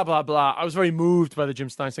 blah blah blah. I was very moved by the Jim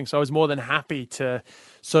Steins thing, so I was more than happy to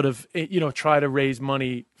sort of try to raise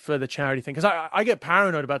money for the charity thing, because I get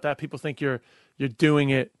paranoid about that. People think you're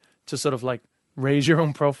doing it to sort of like raise your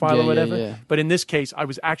own profile Yeah, or whatever. yeah. But in this case, I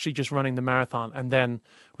was actually just running the marathon and then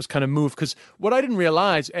was kind of moved, because what I didn't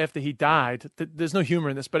realize after he died, there's no humor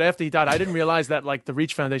in this, but after he died, I didn't realize that like the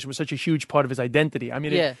Reach Foundation was such a huge part of his identity. I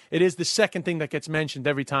mean, it is the second thing that gets mentioned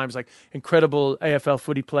every time. It's like incredible AFL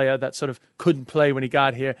footy player that sort of couldn't play when he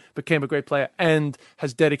got here, became a great player, and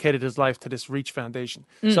has dedicated his life to this Reach Foundation.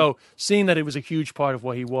 So seeing that it was a huge part of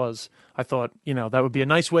what he was, I thought, that would be a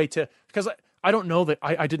nice way to, because I don't know that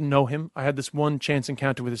I didn't know him. I had this one chance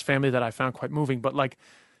encounter with his family that I found quite moving, but like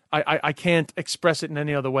I can't express it in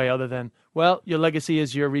any other way other than, well, your legacy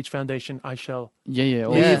is your Reach Foundation. I shall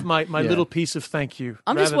leave my little piece of thank you.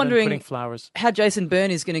 I'm rather just than wondering putting flowers. how Jason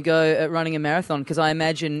Byrne is going to go at running a marathon, because I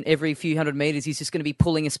imagine every few hundred meters he's just going to be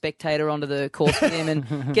pulling a spectator onto the course with him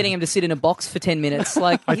and getting him to sit in a box for 10 minutes.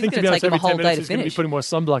 Like, I he's think to going be to take honest, him a every 10 whole day minutes to he's going to be finish. putting more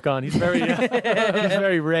sunblock on. He's very he's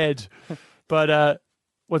very red. But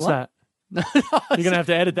what's What? that? You're going to have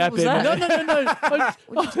to edit that What was bit. that?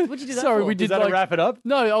 No. What'd you do that Sorry, for? we did Is that like a wrap it up?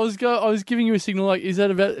 No, I was giving you a signal. Like, is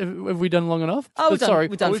that about? Have we done long enough? Oh, But sorry,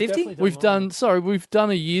 we've done 50? we've done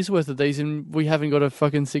a year's worth of these, and we haven't got a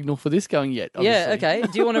fucking signal for this going yet. Yeah, obviously.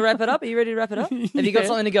 okay. Do you want to wrap it up? Are you ready to wrap it up? Have you got Yeah.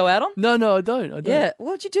 something to go out on? No, I don't. Yeah.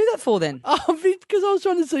 What'd you do that for then? Because I was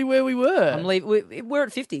trying to see where we were. We're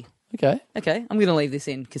at 50. Okay. Okay, I'm going to leave this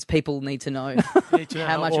in because people need to know You need to know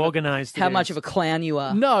how much organized how much of a clown you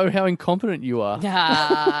are. No, how incompetent you are.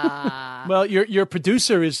 Ah. Well, your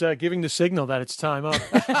producer is giving the signal that it's time up.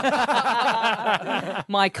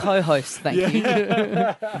 My co-host, thank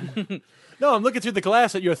you. No, I'm looking through the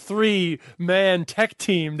glass at your 3-man tech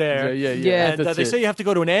team there. Yeah. Yeah, And that's they it. say you have to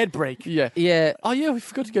go to an ad break. Yeah. Yeah. Oh, yeah, we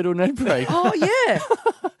forgot to go to an ad break. Oh,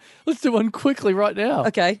 yeah. Let's do one quickly right now.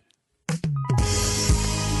 Okay.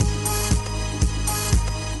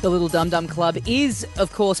 The Little Dum Dum Club is,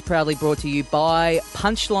 of course, proudly brought to you by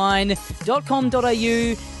punchline.com.au,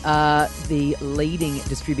 the leading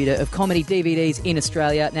distributor of comedy DVDs in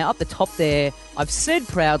Australia. Now, up the top there, I've said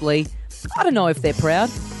proudly. I don't know if they're proud.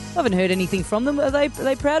 I haven't heard anything from them. Are they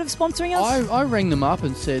proud of sponsoring us? I rang them up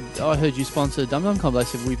and said, I heard you sponsor Dum Dum Club. They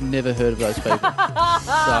said, we've never heard of those people. So,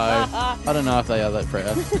 I don't know if they are that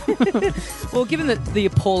proud. Well, given the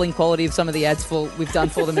appalling quality of some of the ads we've done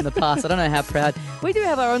for them in the past, I don't know how proud. We do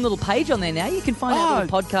have our own little page on there now. You can find our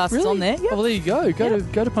little podcasts really? on there. Oh, well, there you go. Go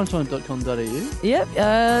to punchline.com.au. Yep.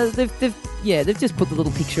 They've just put the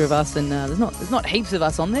little picture of us, and there's not heaps of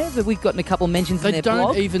us on there, but we've gotten a couple mentions in They their don't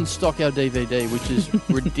blog. even stock our DVD, which is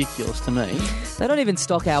ridiculous to me. They don't even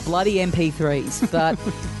stock our bloody MP3s. But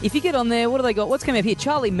if you get on there, what do they got? What's coming up here?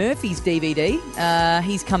 Charlie Murphy's DVD.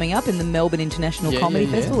 He's coming up in the Melbourne International Comedy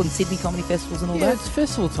Festival and Sydney Comedy Festivals and all Yeah, that. it's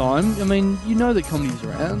festival time. I mean, you know that comedy's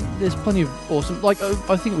around. There's plenty of awesome... Like,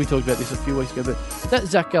 I think we talked about this a few weeks ago, but that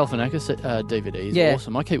Zach Galifianakis DVD is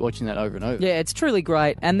awesome. I keep watching that over and over. Yeah, it's truly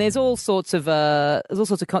great, and there's all sorts of they're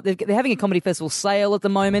having a comedy festival sale at the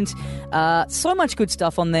moment. So much good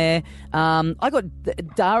stuff on there. I got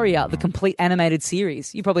Daria, the complete animated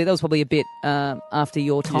series. That was probably a bit after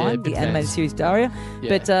your time, Yeah, a the bit animated fast. series Daria. Yeah.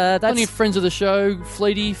 But that's Plenty of friends of the show.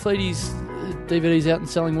 Fleety's DVD's out and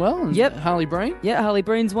selling well. And Yep. Harley Breen. yeah, Harley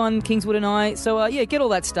Breen's one, Kingswood and I. So get all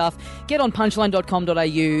that stuff. Get on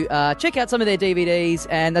punchline.com.au. Check out some of their DVDs,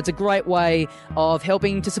 and that's a great way of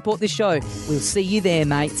helping to support this show. We'll see you there,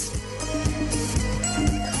 mates.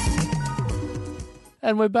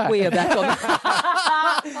 And we're back. We are back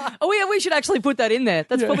on. We should actually put that in there.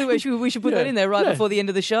 That's probably where we should put that in there right before the end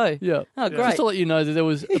of the show. Yeah. Oh, great. Just to let you know that there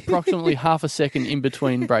was approximately half a second in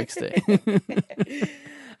between breaks there.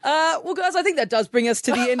 Well, guys, I think that does bring us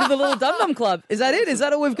to the end of the Little Dum Dum Club. Is that it? Is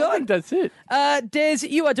that all we've I got? think that's it. Des,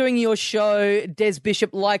 you are doing your show. Des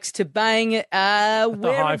Bishop Likes to Bang. At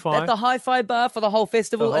the Hi-Fi. At the Hi-Fi bar for the whole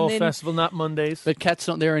festival. The whole and then, festival, not Mondays. But Cat's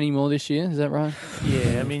not there anymore this year. Is that right?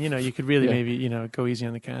 Yeah, I mean, you could really Yeah. maybe, go easy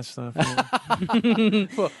on the cat stuff.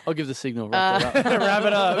 Well, I'll give the signal. Wrap that up. Wrap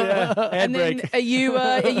it up, yeah. Ad and then break. are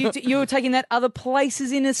you taking that other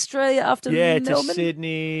places in Australia after Yeah, to Melbourne?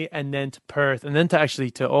 Sydney, and then to Perth, and then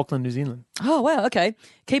to Auckland, New Zealand. Oh wow, okay.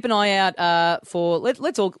 Keep an eye out for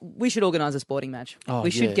we should organise a sporting match. Oh, we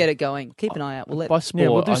should yeah. get it going. Keep an eye out. By sport, Yeah,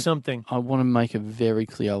 we'll do I, something. I want to make it very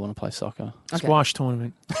clear I want to play soccer. Okay. Squash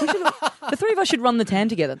tournament. The three of us should run the tan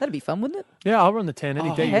together. That'd be fun, wouldn't it? Yeah, I'll run the 10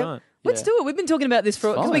 any day you Heck, want. Let's Yeah. do it. We've been talking about this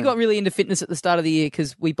because we fine. got really into fitness at the start of the year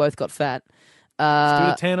because we both got fat. Let's do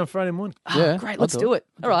the 10 on Friday morning. Yeah, Great, I'll let's do it.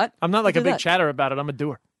 All right. I'm not like We'll a do big that. chatter about it. I'm a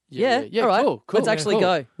doer. Yeah, Yeah, all right. cool. Let's actually cool.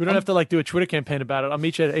 go. We don't have to do a Twitter campaign about it. I'll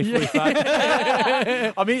meet you at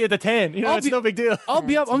 8:45. I'll meet you at the 10. It's no big deal. I'll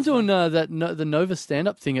be up. I'm doing the Nova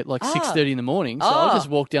stand-up thing at like 6:30 in the morning, so Ah. I'll just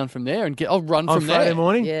walk down from there and I'll run On from Friday there.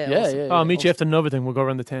 morning? Yeah. Yeah, awesome. yeah. Oh, I'll meet you after Nova thing. We'll go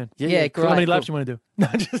run the 10. Yeah, cool. great. How many cool. laps you want to do? No,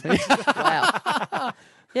 just Wow.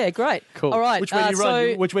 Yeah, great. Cool. All right. which way do you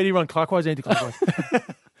run? Which way do you run? Clockwise, anti-clockwise?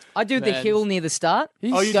 I do the Man. hill near the start.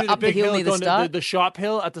 Oh, you Go do the up the big hill hill near the going start. the sharp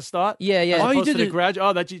hill at the start? Yeah, yeah. As Oh, you opposed did to the it- grad.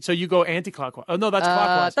 Oh, so you go anti-clockwise. Oh, no, that's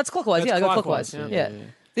clockwise. That's clockwise. Yeah, I That's go clockwise. clockwise, Yeah. yeah.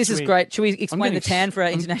 This is Sweet. great. Should we I'm explain the getting tan for our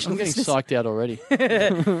I'm international getting listeners? psyched out already.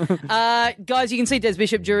 Guys, you can see Des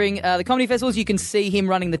Bishop during the comedy festivals. You can see him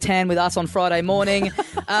running the tan with us on Friday morning.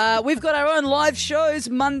 We've got our own live shows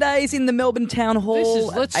Mondays in the Melbourne Town Hall.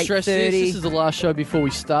 Let's at stress this. 8:30. This is the last show before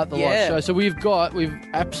we start the Yeah. live show. So we've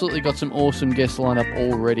absolutely got some awesome guests lined up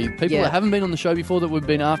already. People Yeah. that haven't been on the show before that we've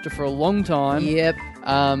been after for a long time. Yep.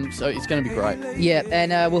 So it's going to be great. Yeah,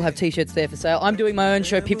 and we'll have T-shirts there for sale. I'm doing my own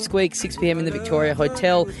show, Pipsqueak, 6 p.m. in the Victoria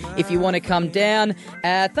Hotel. If you want to come down,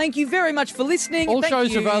 thank you very much for listening. All Thank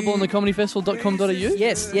shows you. are available on thecomedyfestival.com.au.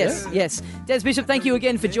 Yes. Des Bishop, thank you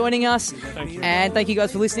again for joining us. Thank you. And thank you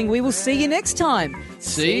guys for listening. We will see you next time.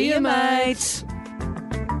 See ya, mate.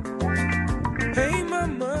 Hey,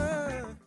 mama.